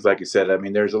those things. Like you said, I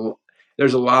mean, there's a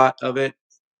lot of it,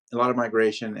 a lot of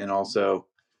migration, and also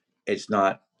it's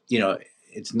not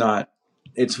it's not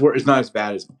as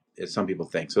bad as some people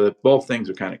think. So that both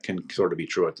things can sort of be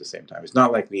true at the same time. It's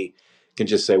not like we can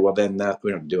just say, well, then that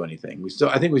we don't do anything.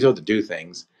 I think we still have to do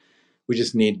things. We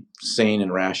just need sane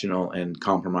and rational and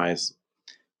compromise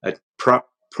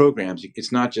programs.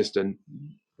 It's not just a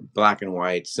black and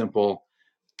white simple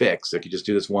fix. Like you just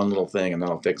do this one little thing and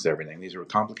that'll fix everything. These are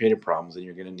complicated problems, and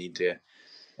you're going to need to,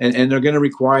 and they're going to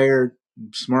require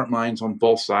smart minds on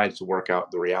both sides to work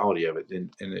out the reality of it.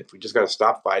 And if we just got to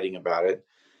stop fighting about it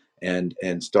and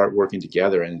start working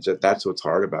together, and that's what's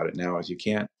hard about it now is you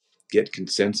can't get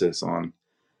consensus on,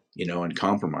 and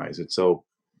compromise. It's so,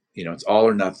 it's all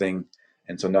or nothing,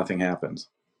 and so nothing happens.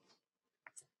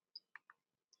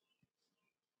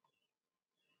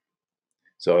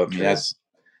 So I mean,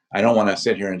 I don't want to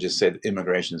sit here and just say that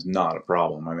immigration is not a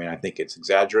problem. I mean, I think it's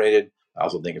exaggerated. I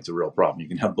also think it's a real problem. You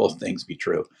can have both things be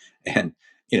true. And,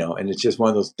 and it's just one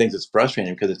of those things that's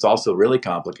frustrating because it's also really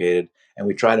complicated, and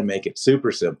we try to make it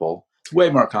super simple. It's way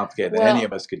more complicated than any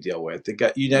of us could deal with.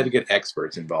 You had to get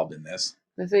experts involved in this.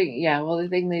 The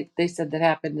thing they said that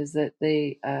happened is that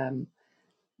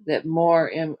that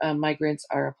more migrants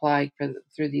are applying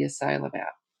through the asylum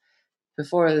app.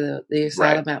 Before the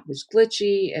asylum app was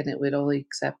glitchy and it would only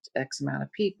accept X amount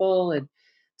of people, and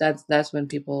that's when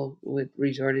people would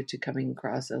resorted to coming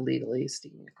across illegally,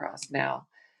 sneaking across. Now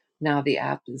the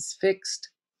app is fixed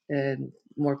and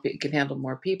can handle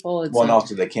more people. And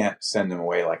also they can't send them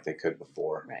away like they could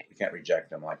before. Right. You can't reject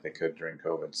them like they could during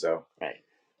COVID. So right.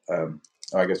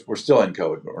 I guess we're still in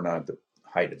COVID, but we're not at the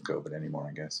height of COVID anymore.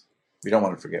 I guess we don't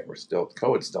want to forget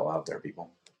COVID's still out there,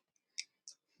 people.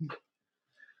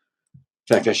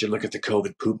 In fact, I should look at the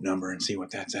COVID poop number and see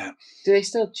what that's at. Do they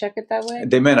still check it that way?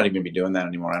 They may not even be doing that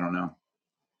anymore. I don't know.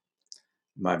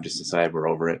 Might have just decided we're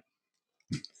over it.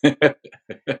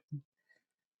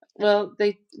 Well,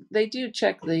 they do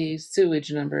check the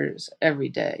sewage numbers every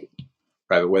day.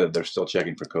 Right, but whether they're still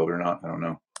checking for COVID or not, I don't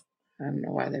know. I don't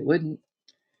know why they wouldn't.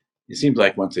 It seems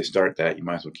like once they start that, you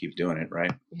might as well keep doing it,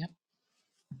 right? Yep.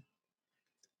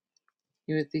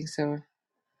 You would think so.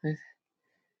 It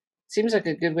seems like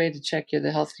a good way to check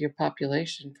the health of your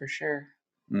population for sure.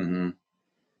 Mm-hmm.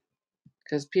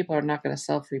 Because people are not going to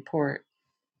self-report.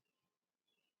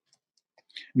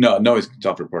 No, nobody's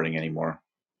self-reporting anymore.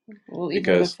 Well,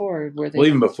 even before, were they? Well,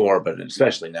 even before, but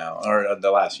especially now, or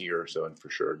the last year or so, and for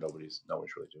sure, nobody's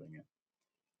really doing it.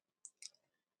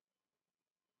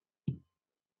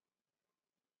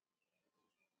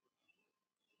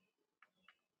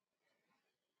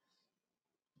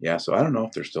 Yeah, so I don't know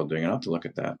if they're still doing it. I'll have to look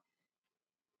at that.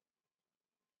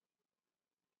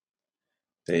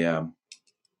 They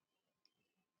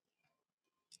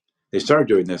started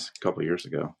doing this a couple of years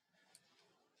ago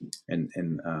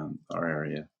in our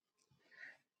area,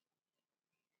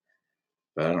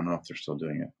 but I don't know if they're still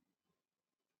doing it.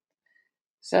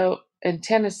 So in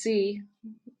Tennessee,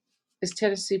 is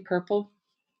Tennessee purple?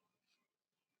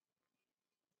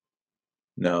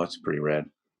 No, it's pretty red.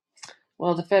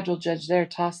 Well, the federal judge there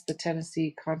tossed the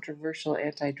Tennessee controversial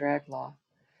anti-drag law.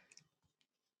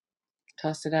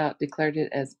 Tossed it out, declared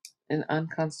it as an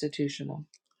unconstitutional.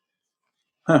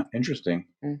 Huh, interesting.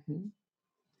 Mm-hmm.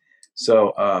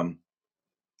 So,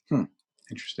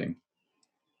 interesting.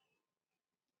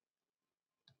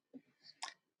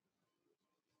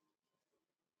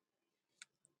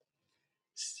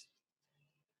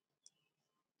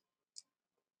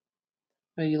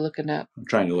 What are you looking up? I'm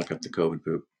trying to look up the COVID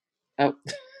poop. Oh.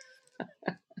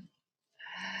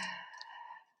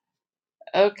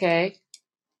 Okay.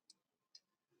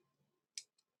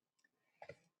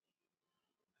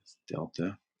 It's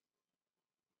Delta.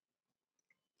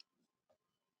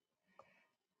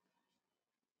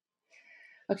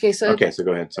 Okay, so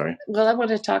go ahead. Sorry. Well, I want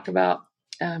to talk about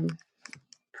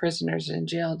prisoners in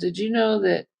jail. Did you know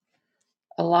that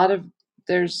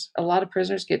there's a lot of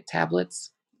prisoners get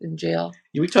tablets in jail?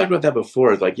 Yeah, we talked about that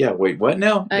before. It's like, yeah, wait, what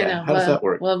now? I know. How does that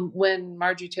work? Well, when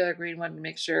Marjorie Taylor Greene wanted to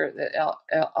make sure that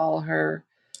all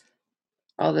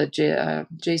the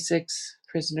J6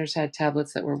 prisoners had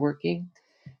tablets that were working,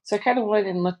 so I kind of went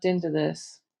and looked into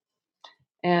this,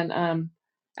 and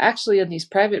actually in these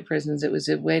private prisons, it was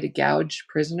a way to gouge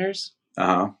prisoners.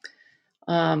 You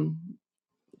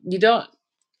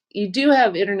do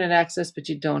have internet access, but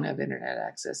you don't have internet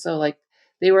access. So like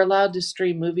they were allowed to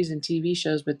stream movies and TV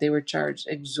shows, but they were charged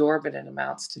exorbitant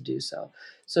amounts to do so.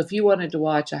 So if you wanted to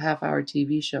watch a half-hour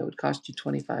TV show, it would cost you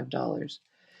 $25.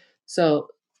 So,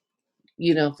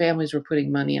 families were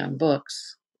putting money on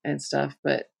books and stuff,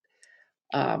 but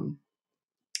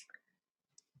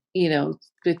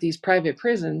with these private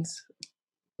prisons,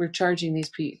 we're charging these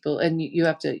people, and you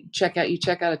have to check out. You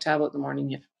check out a tablet in the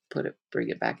morning, you bring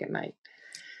it back at night.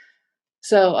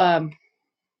 So,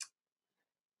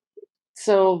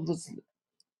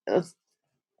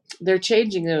 they're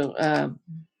changing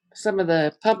some of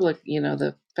the public,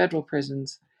 the federal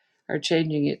prisons are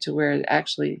changing it to where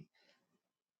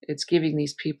it's giving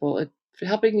these people,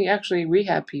 helping actually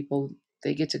rehab people.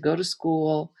 They get to go to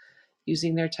school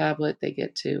using their tablet. They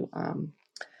get to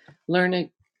learn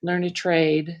a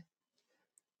trade.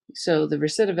 So the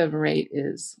recidivism rate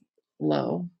is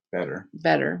low.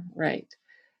 Better, right.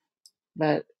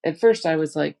 But at first I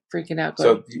was like freaking out,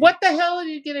 going, what the hell did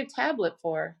you get a tablet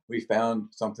for? We found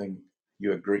something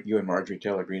you and Marjorie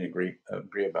Taylor Greene agree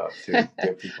about to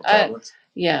give people tablets.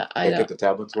 Yeah, I get the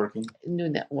tablets working. Knew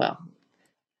that. Well,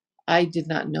 I did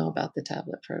not know about the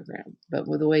tablet program, but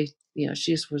with the way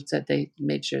she said they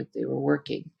made sure that they were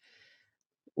working.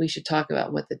 We should talk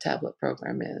about what the tablet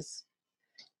program is.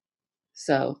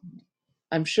 So,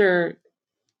 I'm sure.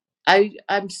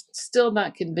 I'm still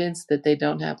not convinced that they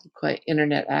don't have quite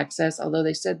internet access, although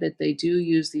they said that they do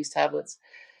use these tablets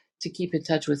to keep in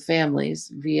touch with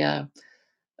families via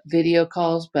video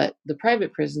calls, but the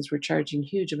private prisons were charging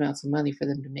huge amounts of money for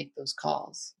them to make those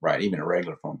calls. Right, even a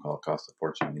regular phone call costs a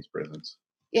fortune in these prisons.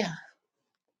 Yeah.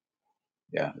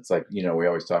 Yeah, it's like, we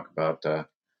always talk about there's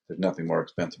nothing more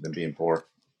expensive than being poor.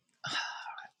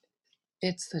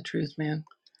 It's the truth, man.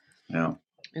 Yeah.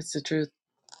 It's the truth.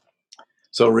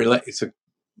 So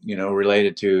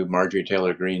related to Marjorie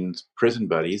Taylor Greene's prison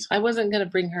buddies. I wasn't going to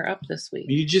bring her up this week.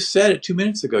 You just said it 2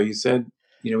 minutes ago. You said,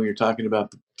 we were talking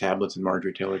about the tablets and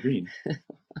Marjorie Taylor Greene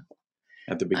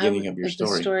at the beginning of your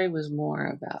story. The story was more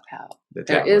about how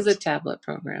there is a tablet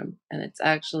program, and it's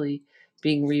actually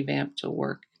being revamped to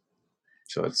work.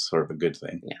 So it's sort of a good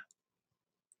thing. Yeah.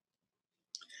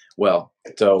 Well,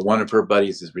 so one of her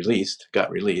buddies got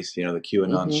released. You know, the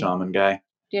QAnon Mhm. shaman guy.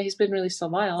 Yeah, he's been released a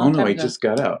while. Oh no, he just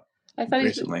got out I thought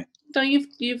recently. No,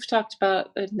 you've talked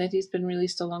about that he's been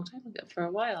released a long time ago, for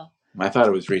a while. I thought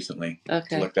it was recently.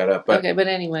 Okay. To look that up. But okay, but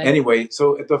anyway,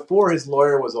 so before his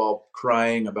lawyer was all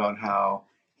crying about how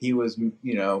he was,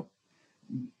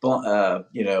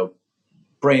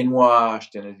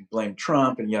 brainwashed and he blamed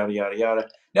Trump and yada yada yada.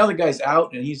 Now the guy's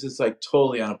out and he's just like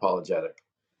totally unapologetic.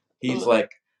 He's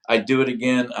like, I do it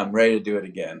again. I'm ready to do it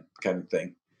again, kind of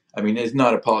thing. I mean, it's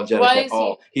not apologetic at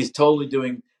all. He's totally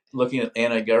looking at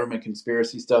anti-government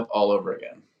conspiracy stuff all over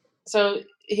again. So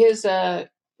his,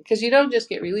 because you don't just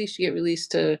get released; you get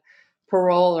released to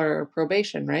parole or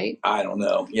probation, right? I don't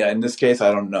know. Yeah, in this case,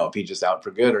 I don't know if he's just out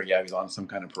for good or he's on some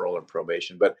kind of parole or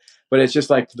probation. But it's just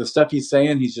like the stuff he's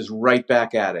saying, he's just right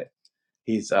back at it.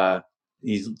 He's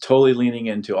totally leaning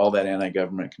into all that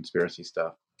anti-government conspiracy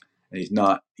stuff, and he's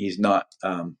not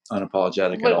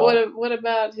unapologetic at all. What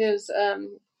about his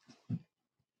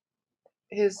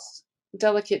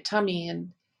delicate tummy,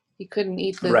 and he couldn't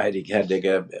eat the right? He had to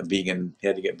get vegan. He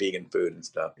had to get vegan food and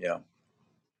stuff. Yeah.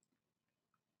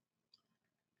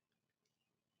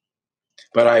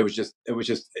 But it was just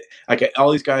like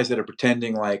all these guys that are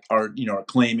pretending like are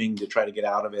claiming to try to get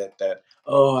out of it that,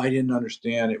 oh, I didn't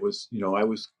understand, it was, I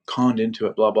was conned into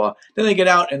it, blah blah. Then they get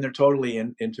out and they're totally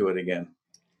into it again.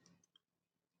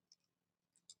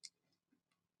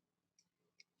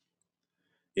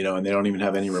 And they don't even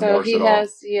have any remorse at all.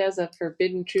 He has a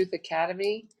Forbidden Truth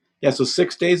Academy. Yeah, so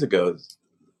 6 days ago it was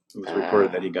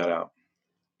reported that he got out.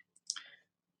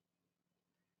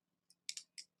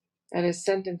 At his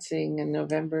sentencing in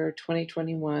November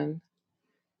 2021.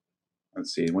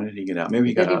 Let's see, when did he get out? Maybe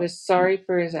he got out. He was sorry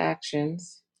for his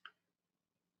actions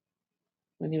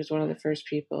when he was one of the first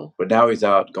people. But now he's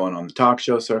out going on the talk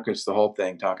show circuits, the whole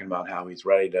thing, talking about how he's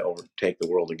ready to overtake the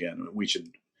world again. We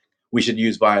should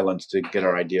use violence to get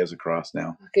our ideas across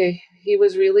now. Okay, he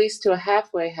was released to a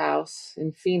halfway house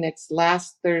in Phoenix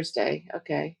last Thursday.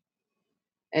 Okay.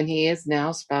 And he is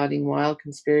now spouting wild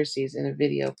conspiracies in a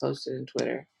video posted on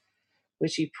Twitter,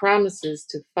 which he promises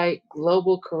to fight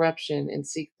global corruption and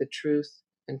seek the truth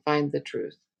and find the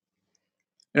truth.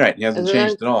 Right, he hasn't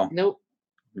changed at all. Nope.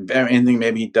 Anything,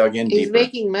 maybe he dug in deeper. He's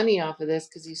making money off of this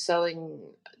because he's selling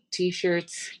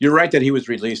T-shirts. You're right that he was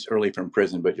released early from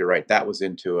prison, but you're right, that was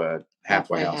into a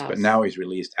halfway house. But now he's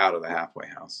released out of the halfway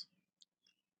house.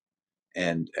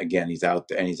 And again, he's out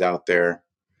there,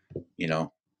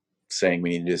 saying we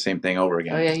need to do the same thing over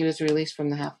again. Oh yeah, he was released from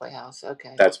the halfway house.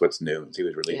 Okay. That's what's new. He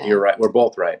was released. Yeah. You're right. We're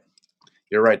both right.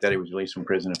 You're right that he was released from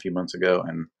prison a few months ago,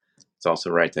 and it's also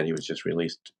right that he was just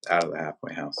released out of the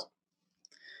halfway house.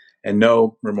 And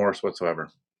no remorse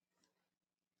whatsoever.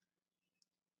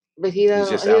 But he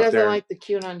doesn't like the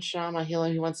QAnon shaman.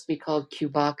 He wants to be called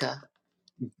Chewbacca.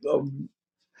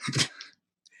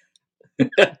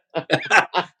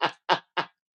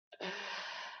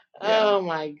 Oh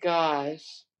my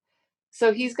gosh.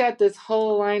 So he's got this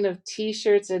whole line of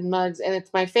T-shirts and mugs, and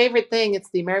it's my favorite thing. It's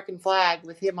the American flag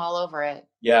with him all over it.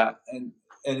 Yeah, and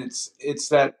it's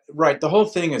that, right. The whole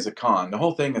thing is a con. The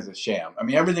whole thing is a sham. I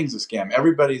mean, everything's a scam.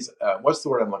 Everybody's what's the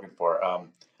word I'm looking for?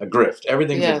 A grift.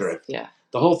 Everything's a grift. Yeah.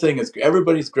 The whole thing is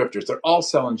everybody's grifters. They're all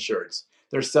selling shirts.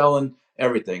 They're selling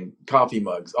everything, coffee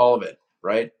mugs, all of it,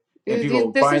 right? And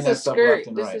people buying that stuff left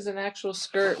and right. This is an actual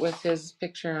skirt with his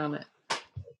picture on it.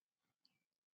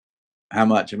 How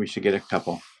much? And we should get a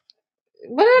couple.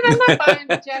 But I'm not buying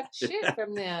jack shit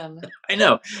from them. I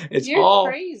know. You're all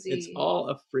crazy. It's all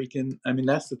a freaking, I mean,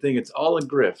 that's the thing. It's all a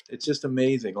grift. It's just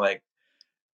amazing. Like,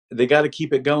 they got to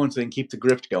keep it going so they can keep the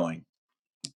grift going.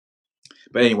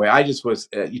 But anyway, I just was,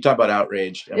 you talk about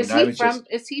outraged. Is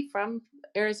he from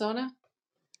Arizona?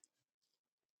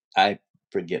 I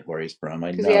forget where he's from. I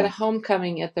know. Because he had a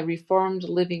homecoming at the Reformed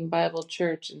Living Bible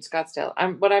Church in Scottsdale.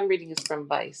 What I'm reading is from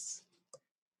Vice.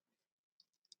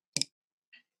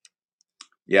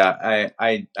 Yeah,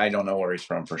 I don't know where he's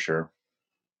from for sure.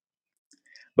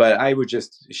 But I was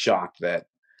just shocked that,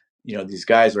 these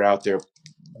guys are out there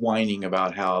whining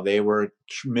about how they were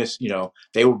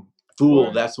they were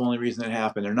fooled. That's the only reason it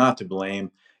happened. They're not to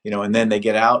blame, and then they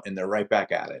get out and they're right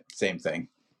back at it. Same thing.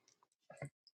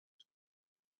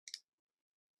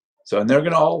 So, and they're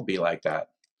going to all be like that.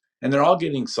 And they're all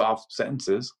getting soft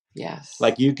sentences. Yes.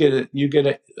 Like you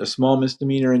get a small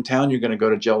misdemeanor in town, you're going to go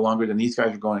to jail longer than these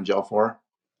guys are going to jail for.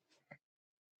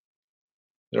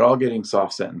 They're all getting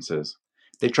soft sentences.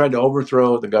 They tried to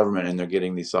overthrow the government and they're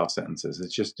getting these soft sentences.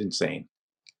 It's just insane.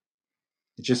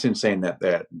 It's just insane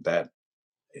that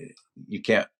you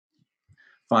can't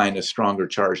find a stronger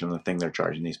charge than the thing they're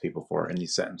charging these people for, and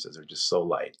these sentences are just so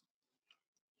light.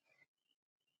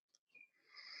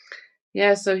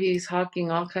 Yeah, so he's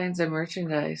hawking all kinds of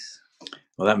merchandise.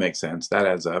 Well, that makes sense. That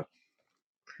adds up.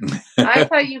 I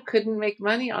thought you couldn't make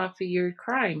money off of your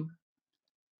crime.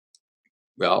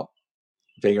 Well,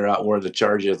 figure out where the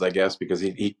charge is, I guess, because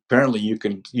he apparently you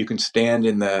can stand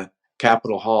in the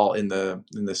Capitol Hall in the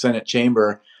Senate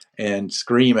chamber and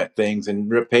scream at things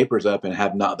and rip papers up and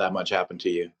have not that much happen to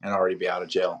you and already be out of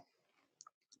jail.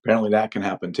 Apparently that can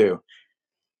happen too.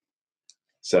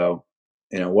 So,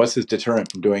 what's his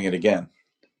deterrent from doing it again?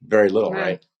 Very little,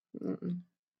 right? Mm-mm.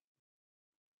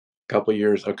 A couple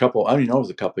years, I don't even know, it was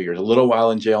a couple years, a little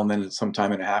while in jail, and then some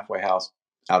time in a halfway house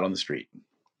out on the street.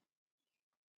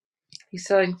 He's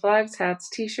selling flags, hats,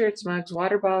 t-shirts, mugs,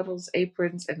 water bottles,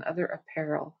 aprons, and other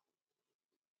apparel.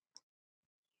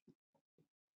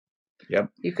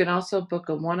 Yep. You can also book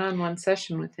a one-on-one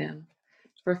session with him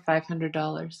for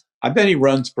 $500. I bet he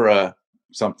runs for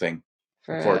something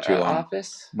For before too long.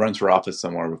 office? Runs for office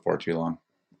somewhere before too long.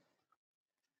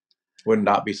 Would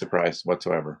not be surprised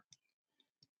whatsoever.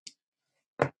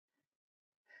 But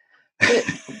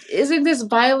isn't this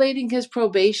violating his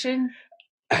probation?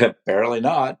 Apparently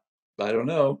not. I don't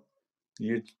know.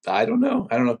 I don't know.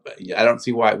 I don't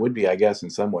see why it would be, I guess, in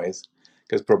some ways.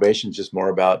 Because probation is just more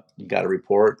about you got to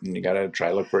report and you got to try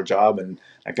to look for a job and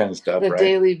that kind of stuff, The right?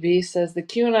 Daily Beast says the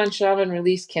QAnon shaman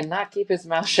released cannot keep his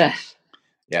mouth shut.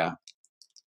 Yeah.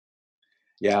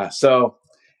 Yeah. So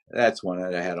that's one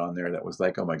that I had on there that was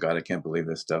like, oh my God, I can't believe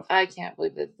this stuff. I can't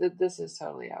believe it. This is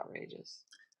totally outrageous.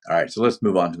 All right. So let's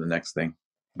move on to the next thing.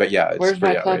 But yeah, it's Where's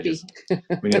pretty my outrageous. puppy?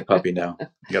 We need a puppy now.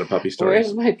 You got a puppy story?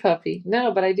 Where's my puppy?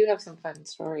 No, but I do have some fun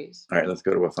stories. All right, let's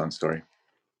go to a fun story.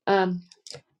 Okay.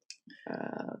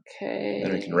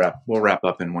 Then we'll wrap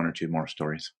up in one or two more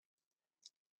stories.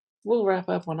 We'll wrap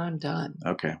up when I'm done.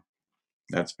 Okay.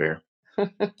 That's fair.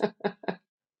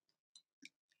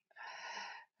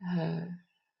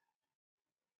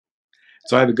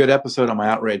 So I have a good episode on my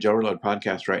Outrage Overload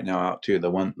podcast right now out too.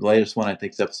 The latest one I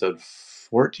think is episode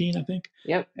 14, I think.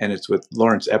 Yep. And it's with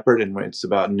Lawrence Eppert, and it's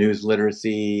about news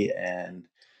literacy and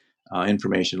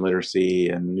information literacy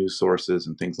and news sources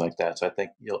and things like that. So I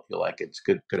think you'll like it. It's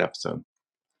a good episode.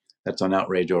 That's on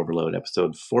Outrage Overload,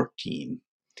 episode 14.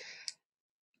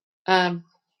 And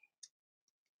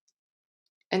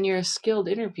you're a skilled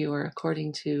interviewer,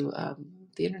 according to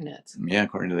the internet. Yeah,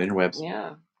 according to the interwebs.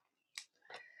 Yeah.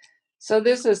 So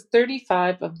this is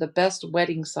 35 of the best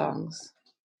wedding songs.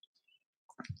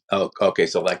 Oh, okay.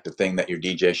 So like the thing that your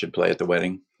DJ should play at the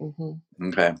wedding. Mm-hmm.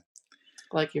 Okay.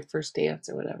 Like your first dance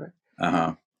or whatever.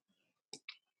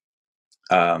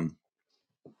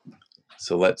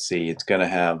 So let's see. It's gonna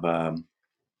have all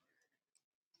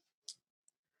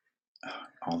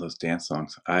those dance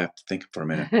songs. I have to think for a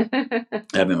minute. I have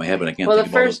them in my head, but I can't think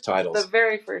of all those titles. The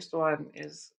very first one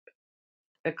is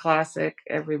a classic.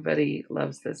 Everybody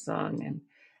loves this song, and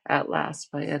 "At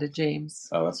Last" by Etta James.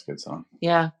 Oh, that's a good song.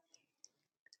 Yeah.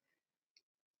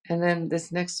 And then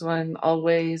this next one,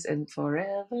 "Always and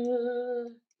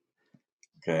Forever."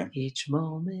 Okay. Each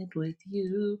moment with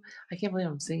you. I can't believe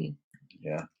I'm singing.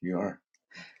 Yeah, you are.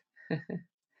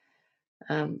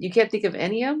 You can't think of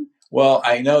any of them? Well,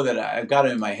 I know that I've got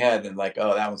it in my head and like,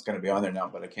 oh, that one's going to be on there now,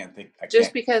 but I can't think.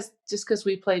 Just because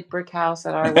we played Brick House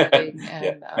at our wedding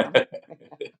and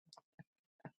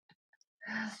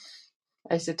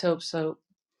Isotope Soap.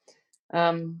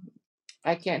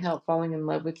 I Can't Help Falling in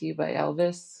Love with You by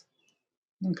Elvis.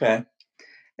 Okay.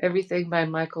 Everything by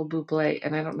Michael Bublé,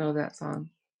 and I don't know that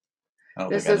song.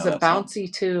 This is a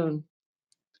bouncy tune.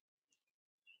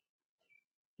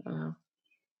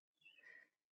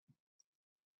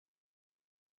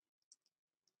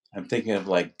 I'm thinking of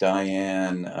like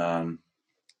Diane. Now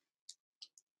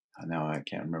I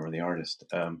can't remember the artist.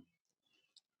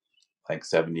 Like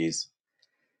 70s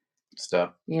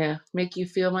stuff. Yeah. Make You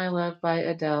Feel My Love by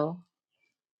Adele.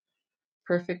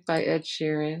 Perfect by Ed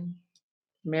Sheeran.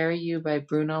 Marry You by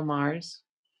Bruno Mars.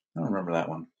 I don't remember that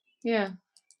one. Yeah.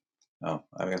 Oh,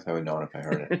 I guess I would know it if I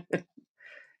heard it.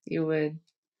 You would.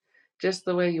 Just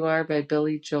the Way You Are by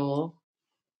Billy Joel.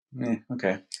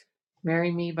 Okay.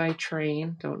 Marry Me by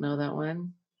Train. Don't know that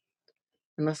one.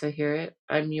 Unless I hear it.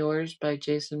 I'm Yours by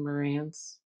Jason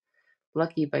Mraz.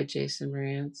 Lucky by Jason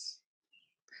Mraz.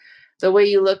 The Way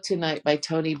You Look Tonight by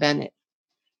Tony Bennett.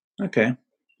 Okay.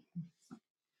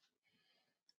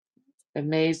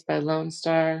 Amazed by Lone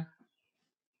Star.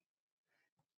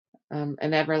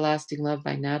 An Everlasting Love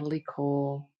by Natalie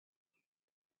Cole.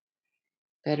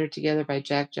 Better Together by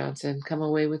Jack Johnson. Come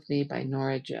Away With Me by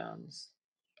Norah Jones.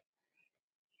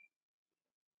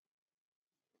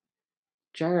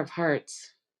 Jar of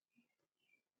Hearts.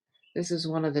 This is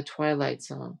one of the Twilight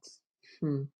songs.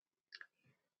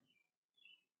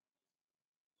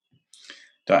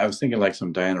 I was thinking like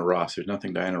some Diana Ross. There's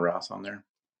nothing Diana Ross on there.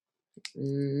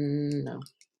 No.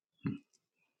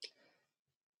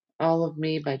 All of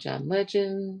Me by John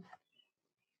Legend.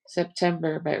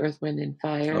 September by Earth, Wind, and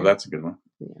Fire. Oh, that's a good one.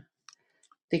 Yeah.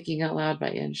 Thinking Out Loud by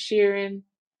Ed Sheeran.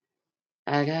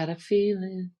 I Got a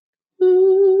Feeling.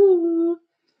 Ooh.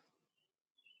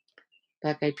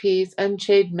 Black Eyed Peas.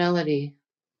 Unchained Melody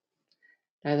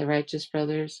by the Righteous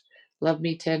Brothers. Love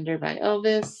Me Tender by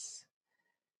Elvis.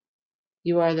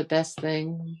 You Are the Best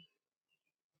Thing.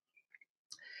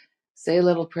 Say a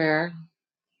Little Prayer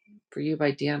for You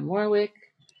by Dionne Warwick.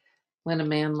 When a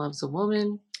Man Loves a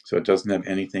Woman. So it doesn't have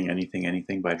anything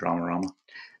by Dramarama?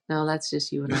 No, that's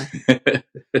just you and I.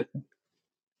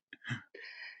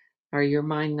 Are You're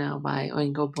Mine Now by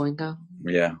Oingo Boingo.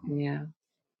 Yeah. Yeah.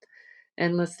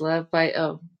 Endless Love by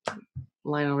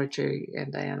Lionel Richie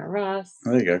and Diana Ross.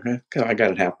 Oh, there you go. Okay. I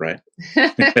got it half right.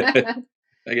 I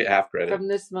get half credit. From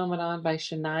This Moment On by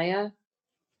Shania.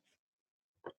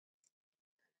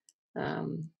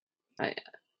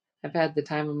 I've Had the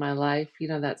Time of My Life. You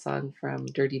know that song from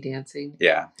Dirty Dancing?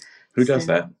 Yeah. Who does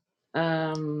that?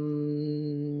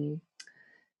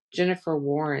 Jennifer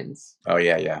Warnes. Oh,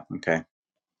 yeah. Okay.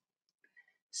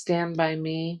 Stand By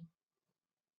Me.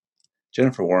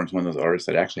 Jennifer Warren's one of those artists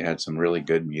that actually had some really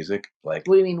good music. Like,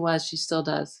 what do you mean was? She still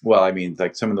does. Well, I mean,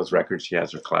 like some of those records she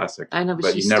has are classic. I know,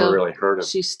 but you never really heard of.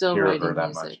 She's still writing her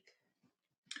that music. Much.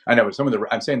 I know,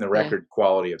 but I'm saying the record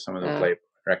quality of some of those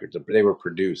records, they were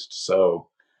produced so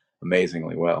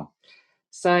amazingly well.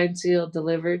 Signed, sealed,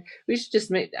 delivered. We should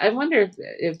just make. I wonder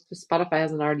if Spotify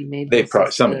hasn't already made. They've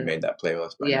probably somebody made that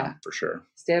playlist by now for sure.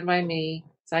 Stand By Me,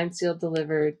 Signed, Sealed,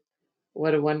 Delivered.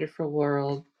 What a Wonderful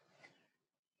World.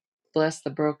 Bless the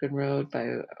Broken Road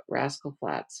by Rascal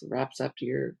Flatts wraps up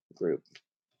your group.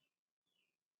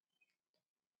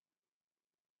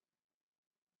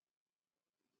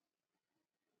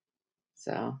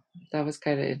 So that was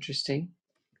kind of interesting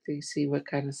to see what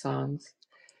kind of songs.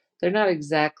 They're not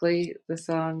exactly the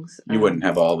songs. You wouldn't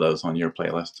have all those on your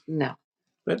playlist. No.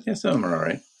 But yeah, some of them are all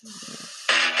right.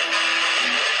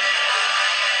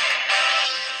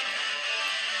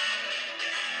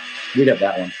 We got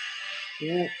that one.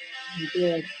 Yeah, we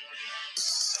did.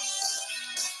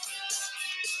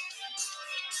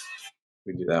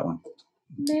 We do that one.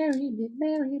 Marry me,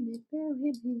 marry me,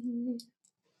 marry me.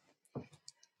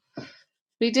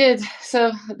 We did.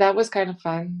 So that was kind of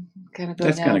fun.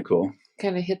 That's kind of cool.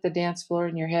 Kind of hit the dance floor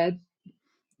in your head.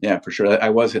 Yeah, for sure. I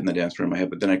was hitting the dance floor in my head,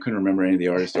 but then I couldn't remember any of the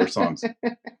artists or songs.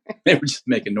 They were just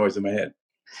making noise in my head.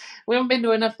 We haven't been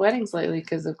to enough weddings lately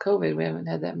because of COVID. We haven't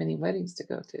had that many weddings to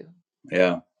go to.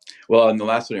 Yeah. Well, and the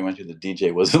last one I went to, the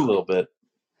DJ was a little bit.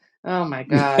 Oh my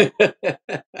God. How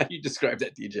do you describe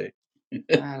that DJ?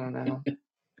 I don't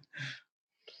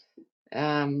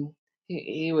know.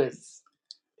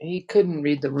 He couldn't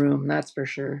read the room, that's for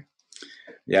sure.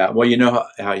 Yeah. Well, you know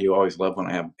how you always love when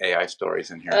I have AI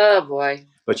stories in here. Oh boy.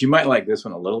 But you might like this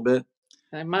one a little bit.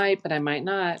 I might, but I might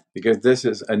not. Because this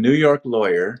is a New York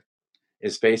lawyer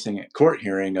is facing a court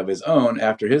hearing of his own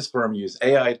after his firm used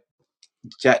AI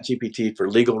ChatGPT for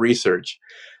legal research.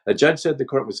 A judge said the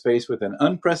court was faced with an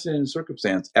unprecedented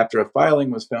circumstance after a filing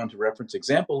was found to reference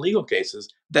example legal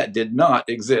cases that did not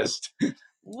exist.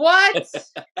 What?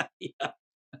 Yeah,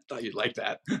 I thought you'd like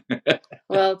that.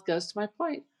 Well, it goes to my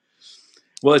point.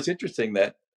 Well, it's interesting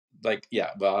that, I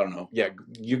don't know. Yeah,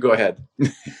 you go ahead.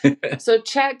 So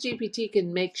ChatGPT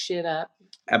can make shit up.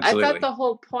 Absolutely. I thought the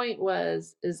whole point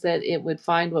is that it would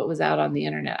find what was out on the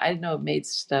internet. I didn't know it made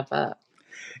stuff up.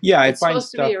 Yeah, it's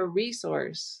supposed to be a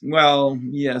resource. Well,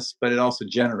 yes, but it also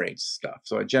generates stuff.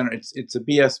 So it's a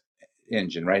BS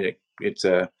engine, right?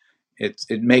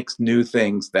 It makes new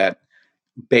things that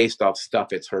based off stuff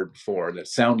it's heard before, that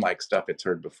sound like stuff it's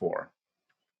heard before,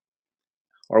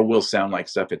 or will sound like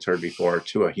stuff it's heard before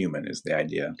to a human is the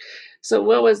idea. So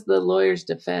what was the lawyer's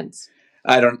defense?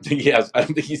 I don't think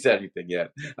he said anything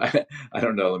yet. I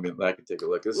don't know. I can take a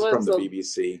look. This is from the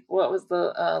BBC. What was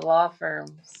the law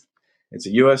firm's? It's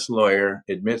a U.S. lawyer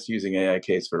admits using AI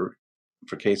case for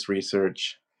case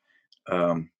research.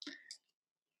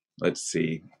 Let's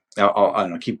see. I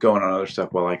don't know. Keep going on other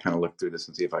stuff while I kind of look through this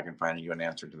and see if I can find you an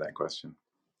answer to that question.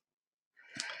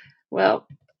 Well,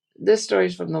 this story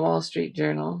is from the Wall Street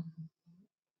Journal.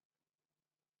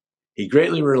 He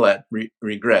greatly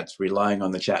regrets relying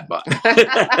on the chatbot.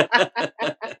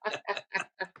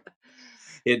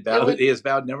 He has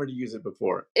vowed never to use it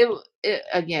before.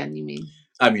 Again, you mean?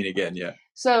 I mean, again, yeah.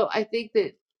 So I think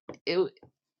that it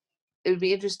would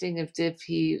be interesting if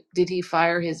he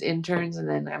fire his interns and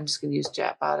then I'm just going to use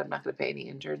chatbot. I'm not going to pay any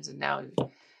interns, and now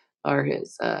are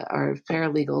his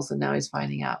paralegals, and now he's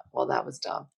finding out. Well, that was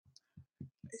dumb.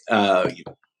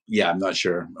 Yeah, I'm not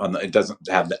sure. It doesn't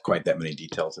have quite that many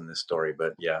details in this story,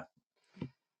 but yeah.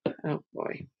 Oh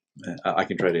boy. I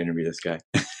can try to interview this guy.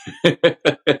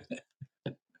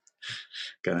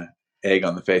 Kind of egg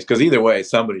on the face, because either way,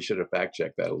 somebody should have fact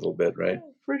checked that a little bit, right?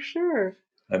 For sure.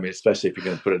 I mean, especially if you're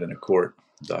going to put it in a court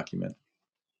document.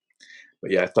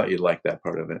 But yeah, I thought you'd like that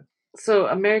part of it. So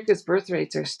America's birth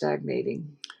rates are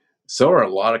stagnating. So are a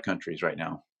lot of countries right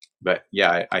now. But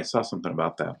yeah, I saw something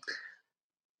about that.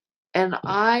 And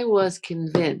I was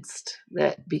convinced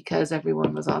that because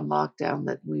everyone was on lockdown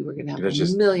that we were going to have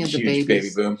millions of babies. Baby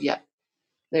boom. Yeah.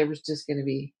 There was just going to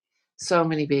be so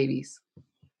many babies.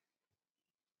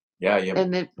 Yeah.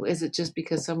 And is it just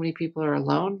because so many people are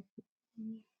alone?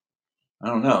 I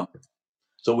don't know.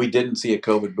 So we didn't see a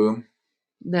COVID boom?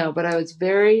 No, but I was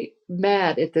very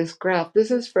mad at this graph. This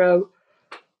is from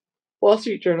Wall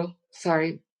Street Journal.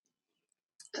 Sorry.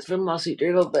 It's from Wall Street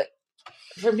Journal, but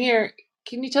from here,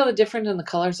 can you tell the difference in the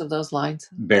colors of those lines?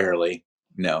 Barely.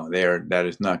 No, that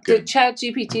is not good. Did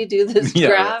ChatGPT do this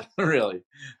graph? Really?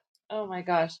 Oh my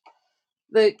gosh.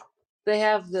 They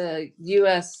have the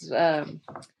U.S.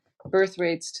 Birth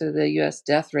rates to the U.S.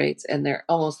 death rates, and they're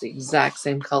almost the exact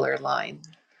same color line.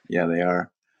 Yeah, they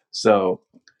are. So,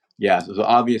 yeah, so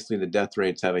obviously the death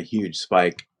rates have a huge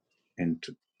spike in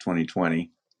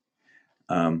 2020.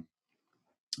 And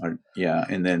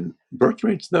then birth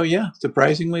rates, though, yeah,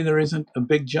 surprisingly, there isn't a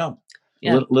big jump.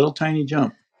 Yeah. Little tiny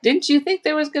jump. Didn't you think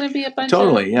there was going to be a bunch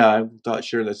Totally, yeah. I thought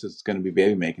sure this is going to be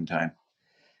baby making time.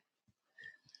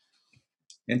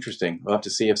 Interesting. We'll have to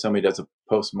see if somebody does a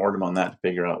post-mortem on that to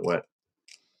figure out what,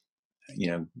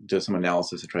 do some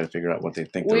analysis to try to figure out what they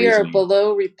think. We are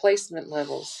below replacement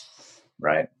levels.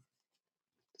 Right.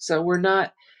 So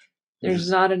there's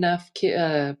not enough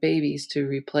babies to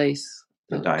replace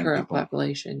the current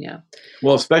population. Yeah.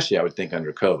 Well, especially I would think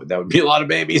under COVID, that would be a lot of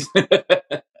babies.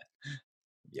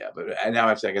 Yeah, but now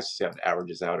I guess it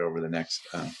averages out over the next,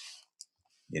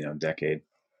 decade.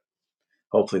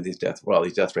 Hopefully these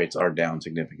death rates are down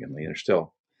significantly. There's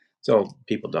still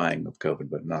people dying of COVID,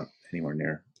 but not anywhere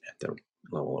near at the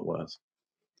level it was.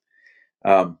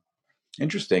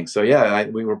 Interesting. So yeah,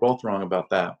 we were both wrong about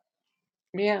that.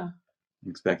 Yeah.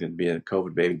 Expected to be a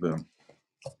COVID baby boom.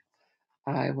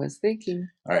 I was thinking.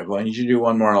 All right. Well, I need you to do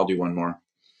one more. I'll do one more.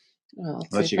 Well,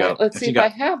 let's see if I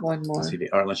have one more.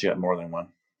 Or unless you got more than one.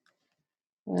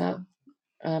 Well,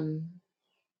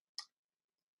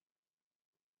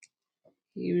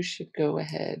 you should go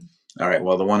ahead. All right.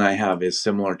 Well, the one I have is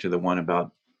similar to the one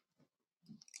about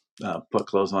put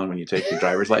clothes on when you take your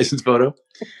driver's license photo.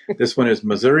 This one is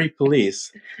Missouri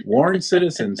police warn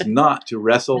citizens not to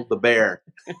wrestle the bear.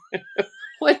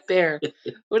 What bear?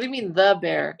 What do you mean the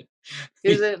bear?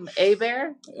 Is it a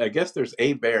bear? I guess there's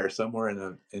a bear somewhere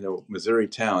in a Missouri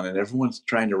town, and everyone's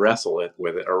trying to wrestle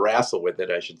with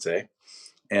it, I should say.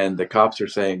 And the cops are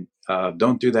saying,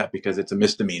 don't do that because it's a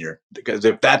misdemeanor. Because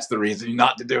if that's the reason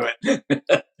not to do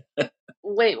it.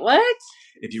 Wait, what?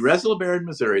 If you wrestle a bear in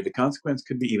Missouri, the consequence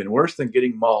could be even worse than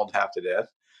getting mauled half to death.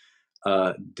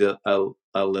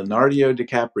 Leonardo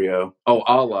DiCaprio. Oh,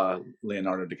 a la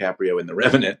Leonardo DiCaprio in The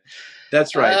Revenant.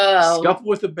 That's right. Oh. Scuffle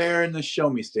with a bear in the Show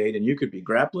Me State, and you could be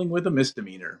grappling with a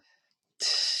misdemeanor. The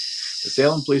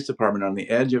Salem Police Department on the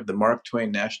edge of the Mark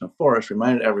Twain National Forest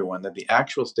reminded everyone that the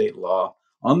actual state law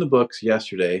on the books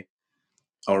yesterday,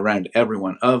 or reminded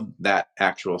everyone of that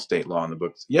actual state law on the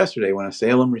books yesterday when a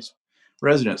Salem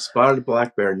resident spotted a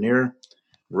black bear near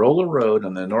Roller Road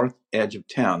on the north edge of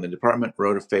town. The department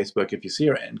wrote to Facebook, if you see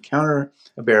or encounter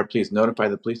a bear, please notify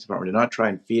the police department. Do not try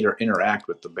and feed or interact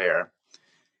with the bear.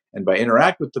 And by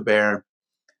interact with the bear,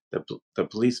 the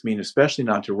police mean especially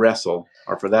not to wrestle,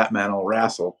 or for that matter,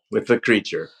 wrestle with the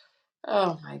creature.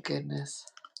 Oh my goodness.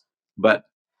 But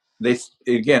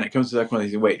it comes to that point,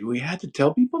 they say, wait, do we have to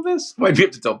tell people this? Why do we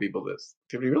have to tell people this?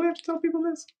 Do we really have to tell people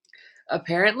this?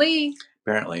 Apparently.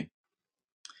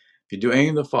 If you do any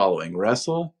of the following: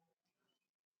 wrestle,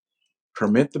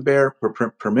 permit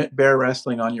bear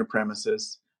wrestling on your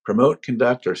premises, promote,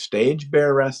 conduct, or stage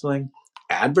bear wrestling,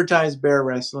 advertise bear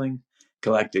wrestling,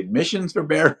 collect admissions for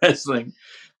bear wrestling,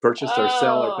 purchase or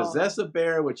sell or possess a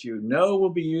bear which you know will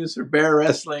be used for bear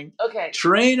wrestling,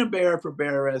 train a bear for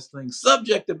bear wrestling,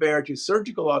 subject a bear to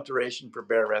surgical alteration for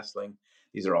bear wrestling.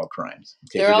 These are all crimes.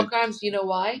 They're all crimes. Do you know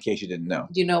why? In case you didn't know.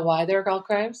 Do you know why they're all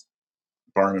crimes?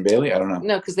 Barnum and Bailey? I don't know.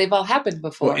 No, because they've all happened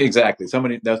before. Well, exactly.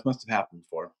 That must have happened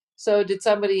before. So did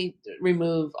somebody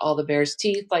remove all the bear's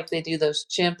teeth like they do those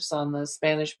chimps on the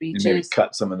Spanish beaches? And maybe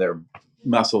cut some of their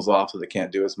muscles off so they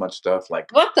can't do as much stuff. Like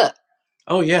what the?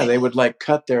 Oh yeah, they would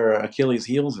cut their Achilles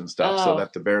heels and stuff so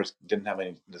that the bears didn't have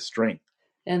any the strength.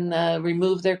 And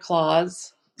remove their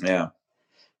claws. Yeah.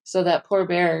 So that poor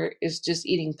bear is just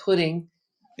eating pudding.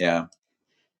 Yeah.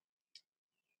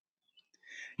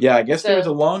 Yeah, I guess there was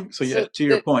a long. To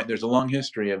your point, there's a long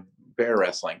history of bear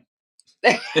wrestling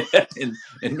in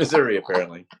Missouri,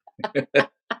 apparently.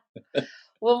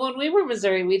 Well, when we were in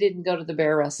Missouri, we didn't go to the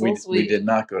bear wrestles. We did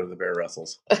not go to the bear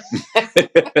wrestles.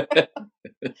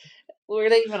 Were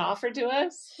they even offered to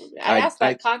us? I asked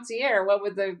that concierge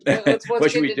what's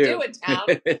what good to do in town.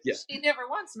 Yeah. She never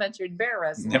once mentioned bear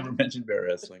wrestling. Never mentioned bear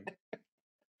wrestling.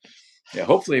 Yeah,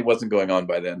 hopefully it wasn't going on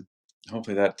by then.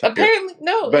 Hopefully that apparently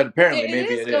no, but apparently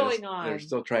maybe it is going on. They're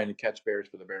still trying to catch bears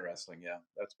for the bear wrestling. Yeah,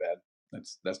 that's bad.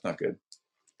 That's not good.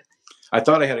 I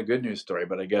thought I had a good news story,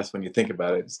 but I guess when you think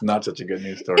about it, it's not such a good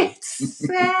news story. It's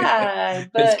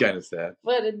sad. It's kind of sad.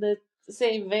 But in the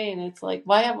same vein, it's like,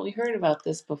 why haven't we heard about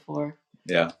this before?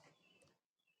 Yeah.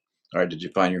 All right. Did you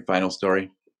find your final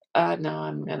story? No,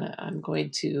 I'm going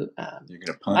to. You're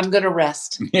gonna punt. I'm gonna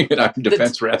rest. You're gonna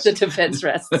defense rest. The defense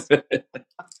rests.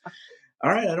 All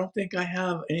right. I don't think I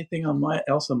have anything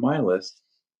else on my list.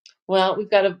 Well, we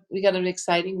got an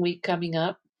exciting week coming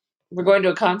up. We're going to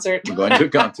a concert. We're going to a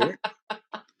concert.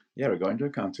 Yeah, we're going to a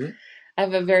concert. I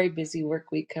have a very busy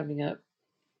work week coming up.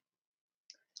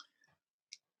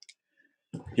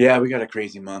 Yeah, we got a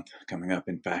crazy month coming up.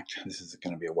 In fact, this is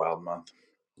going to be a wild month.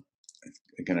 It's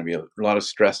going to be a lot of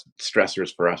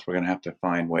stressors for us. We're going to have to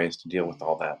find ways to deal with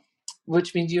all that.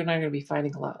 Which means you and I are going to be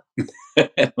fighting a lot. We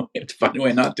have to find a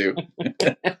way not to.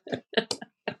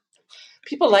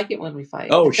 People like it when we fight.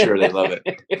 Oh, sure. They love it.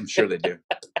 I'm sure they do.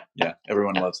 Yeah,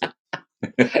 everyone loves it.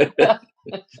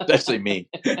 Especially me.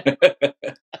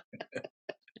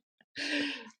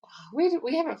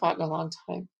 We haven't fought in a long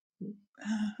time.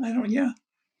 I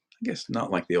guess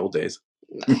not like the old days.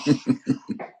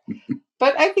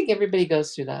 But I think everybody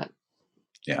goes through that.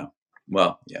 Yeah.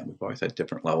 Well, yeah, we've always had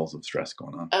different levels of stress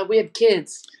going on. We have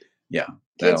kids. Yeah,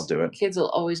 that'll do it. Kids will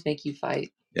always make you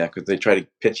fight. Yeah, because they try to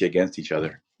pitch you against each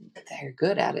other. They're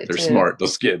good at it. They're smart,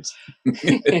 those kids.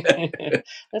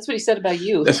 That's what he said about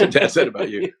you. That's what Dad said about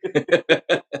you.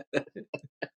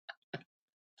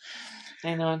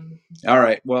 Hang on. All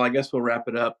right. Well, I guess we'll wrap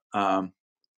it up.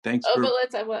 Thanks. But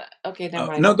let's. Okay, never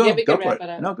mind. No, go. Yeah, Go for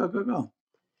it. No, go.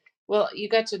 Well, you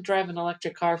got to drive an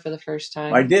electric car for the first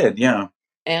time. I did. Yeah.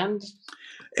 And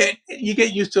you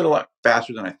get used to it a lot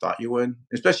faster than I thought you would,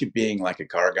 especially being like a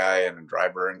car guy and a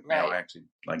driver, and right. I actually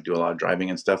like do a lot of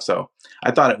driving and stuff. So I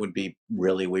thought it would be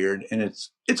really weird, and it's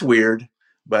weird,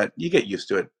 but you get used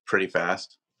to it pretty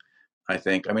fast. I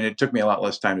think. I mean, it took me a lot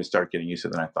less time to start getting used to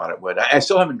it than I thought it would. I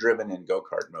still haven't driven in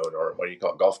go-kart mode, or what do you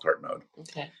call it, golf cart mode.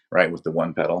 Okay. Right, with the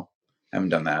one pedal. I haven't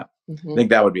done that. Mm-hmm. I think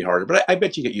that would be harder, but I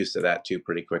bet you get used to that too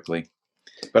pretty quickly.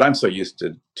 But I'm so used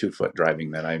to 2-foot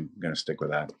driving that I'm going to stick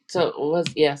with that. So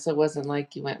it wasn't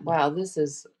like you went, wow, this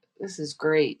is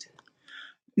great.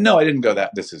 No, I didn't go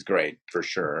that. This is great for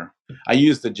sure. I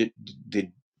used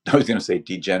I was going to say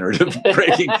degenerative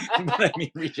braking, but I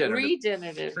mean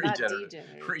regenerative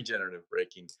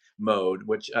braking mode,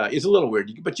 which is a little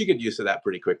weird, but you get used to that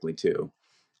pretty quickly too,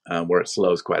 where it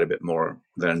slows quite a bit more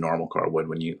than a normal car would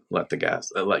when you let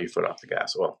your foot off the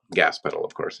gas. Well, gas pedal,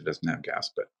 of course, it doesn't have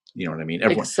gas, but you know what I mean.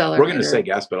 We're going to say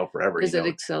gas pedal forever. Is it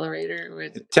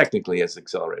accelerator? Technically, it's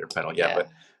accelerator pedal, yeah.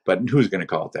 But who's going to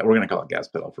call it that? We're going to call it gas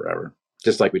pedal forever.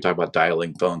 Just like we talk about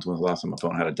dialing phones. When the last time a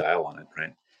phone had a dial on it,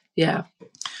 right? Yeah.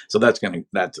 So that's gonna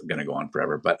go on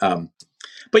forever. But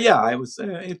yeah, I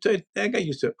got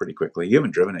used to it pretty quickly. You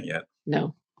haven't driven it yet.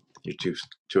 No. You're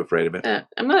too afraid of it.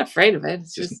 I'm not afraid of it.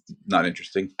 It's just not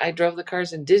interesting. I drove the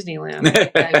cars in Disneyland.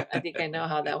 I think I know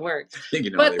how that works.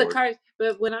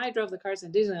 But when I drove the cars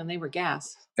in Disneyland, they were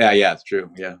gas. Yeah, it's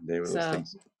true. Yeah, they were those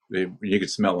things. You could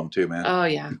smell them too, man. Oh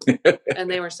yeah, and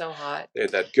they were so hot. They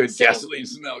had that good gasoline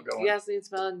smell going. Gasoline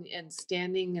smell and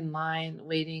standing in line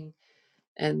waiting,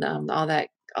 and all that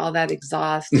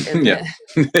exhaust. And yeah.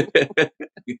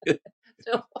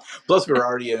 Plus, we were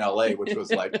already in LA, which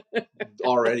was like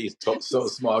already so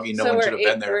smoggy. No one should have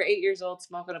been there. We're 8 years old,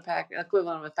 smoking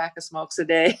equivalent of a pack of smokes a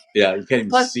day. Yeah, you can't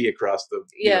even see across the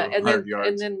 100 yards.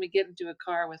 And then we get into a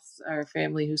car with our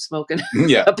family who's smoking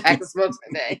a pack of smokes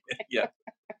a day. Yeah.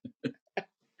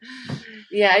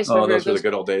 Yeah, I just remember those were the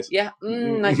good old days. Yeah,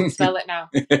 I can smell it now.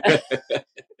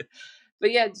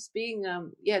 But yeah, just being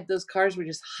those cars were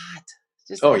just hot.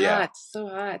 Just hot, so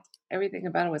hot. Everything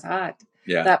about it was hot.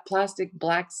 Yeah. That plastic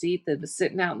black seat that was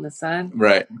sitting out in the sun.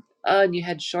 Right. And you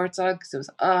had shorts on because it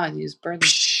was and you just burned.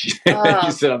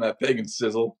 You sit on that thing and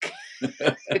sizzle.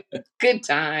 Good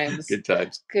times. Good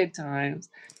times. Good times.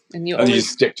 And you just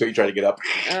stick to it. You try to get up.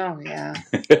 Oh yeah,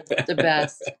 the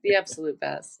best, the absolute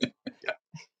best.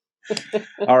 Yeah.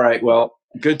 All right. Well,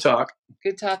 good talk.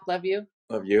 Good talk. Love you.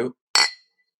 Love you.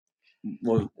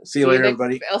 We'll see you later,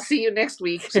 everybody. I'll see you next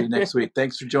week. See you next week.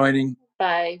 Thanks for joining.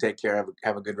 Bye. Take care.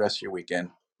 Have a good rest of your weekend.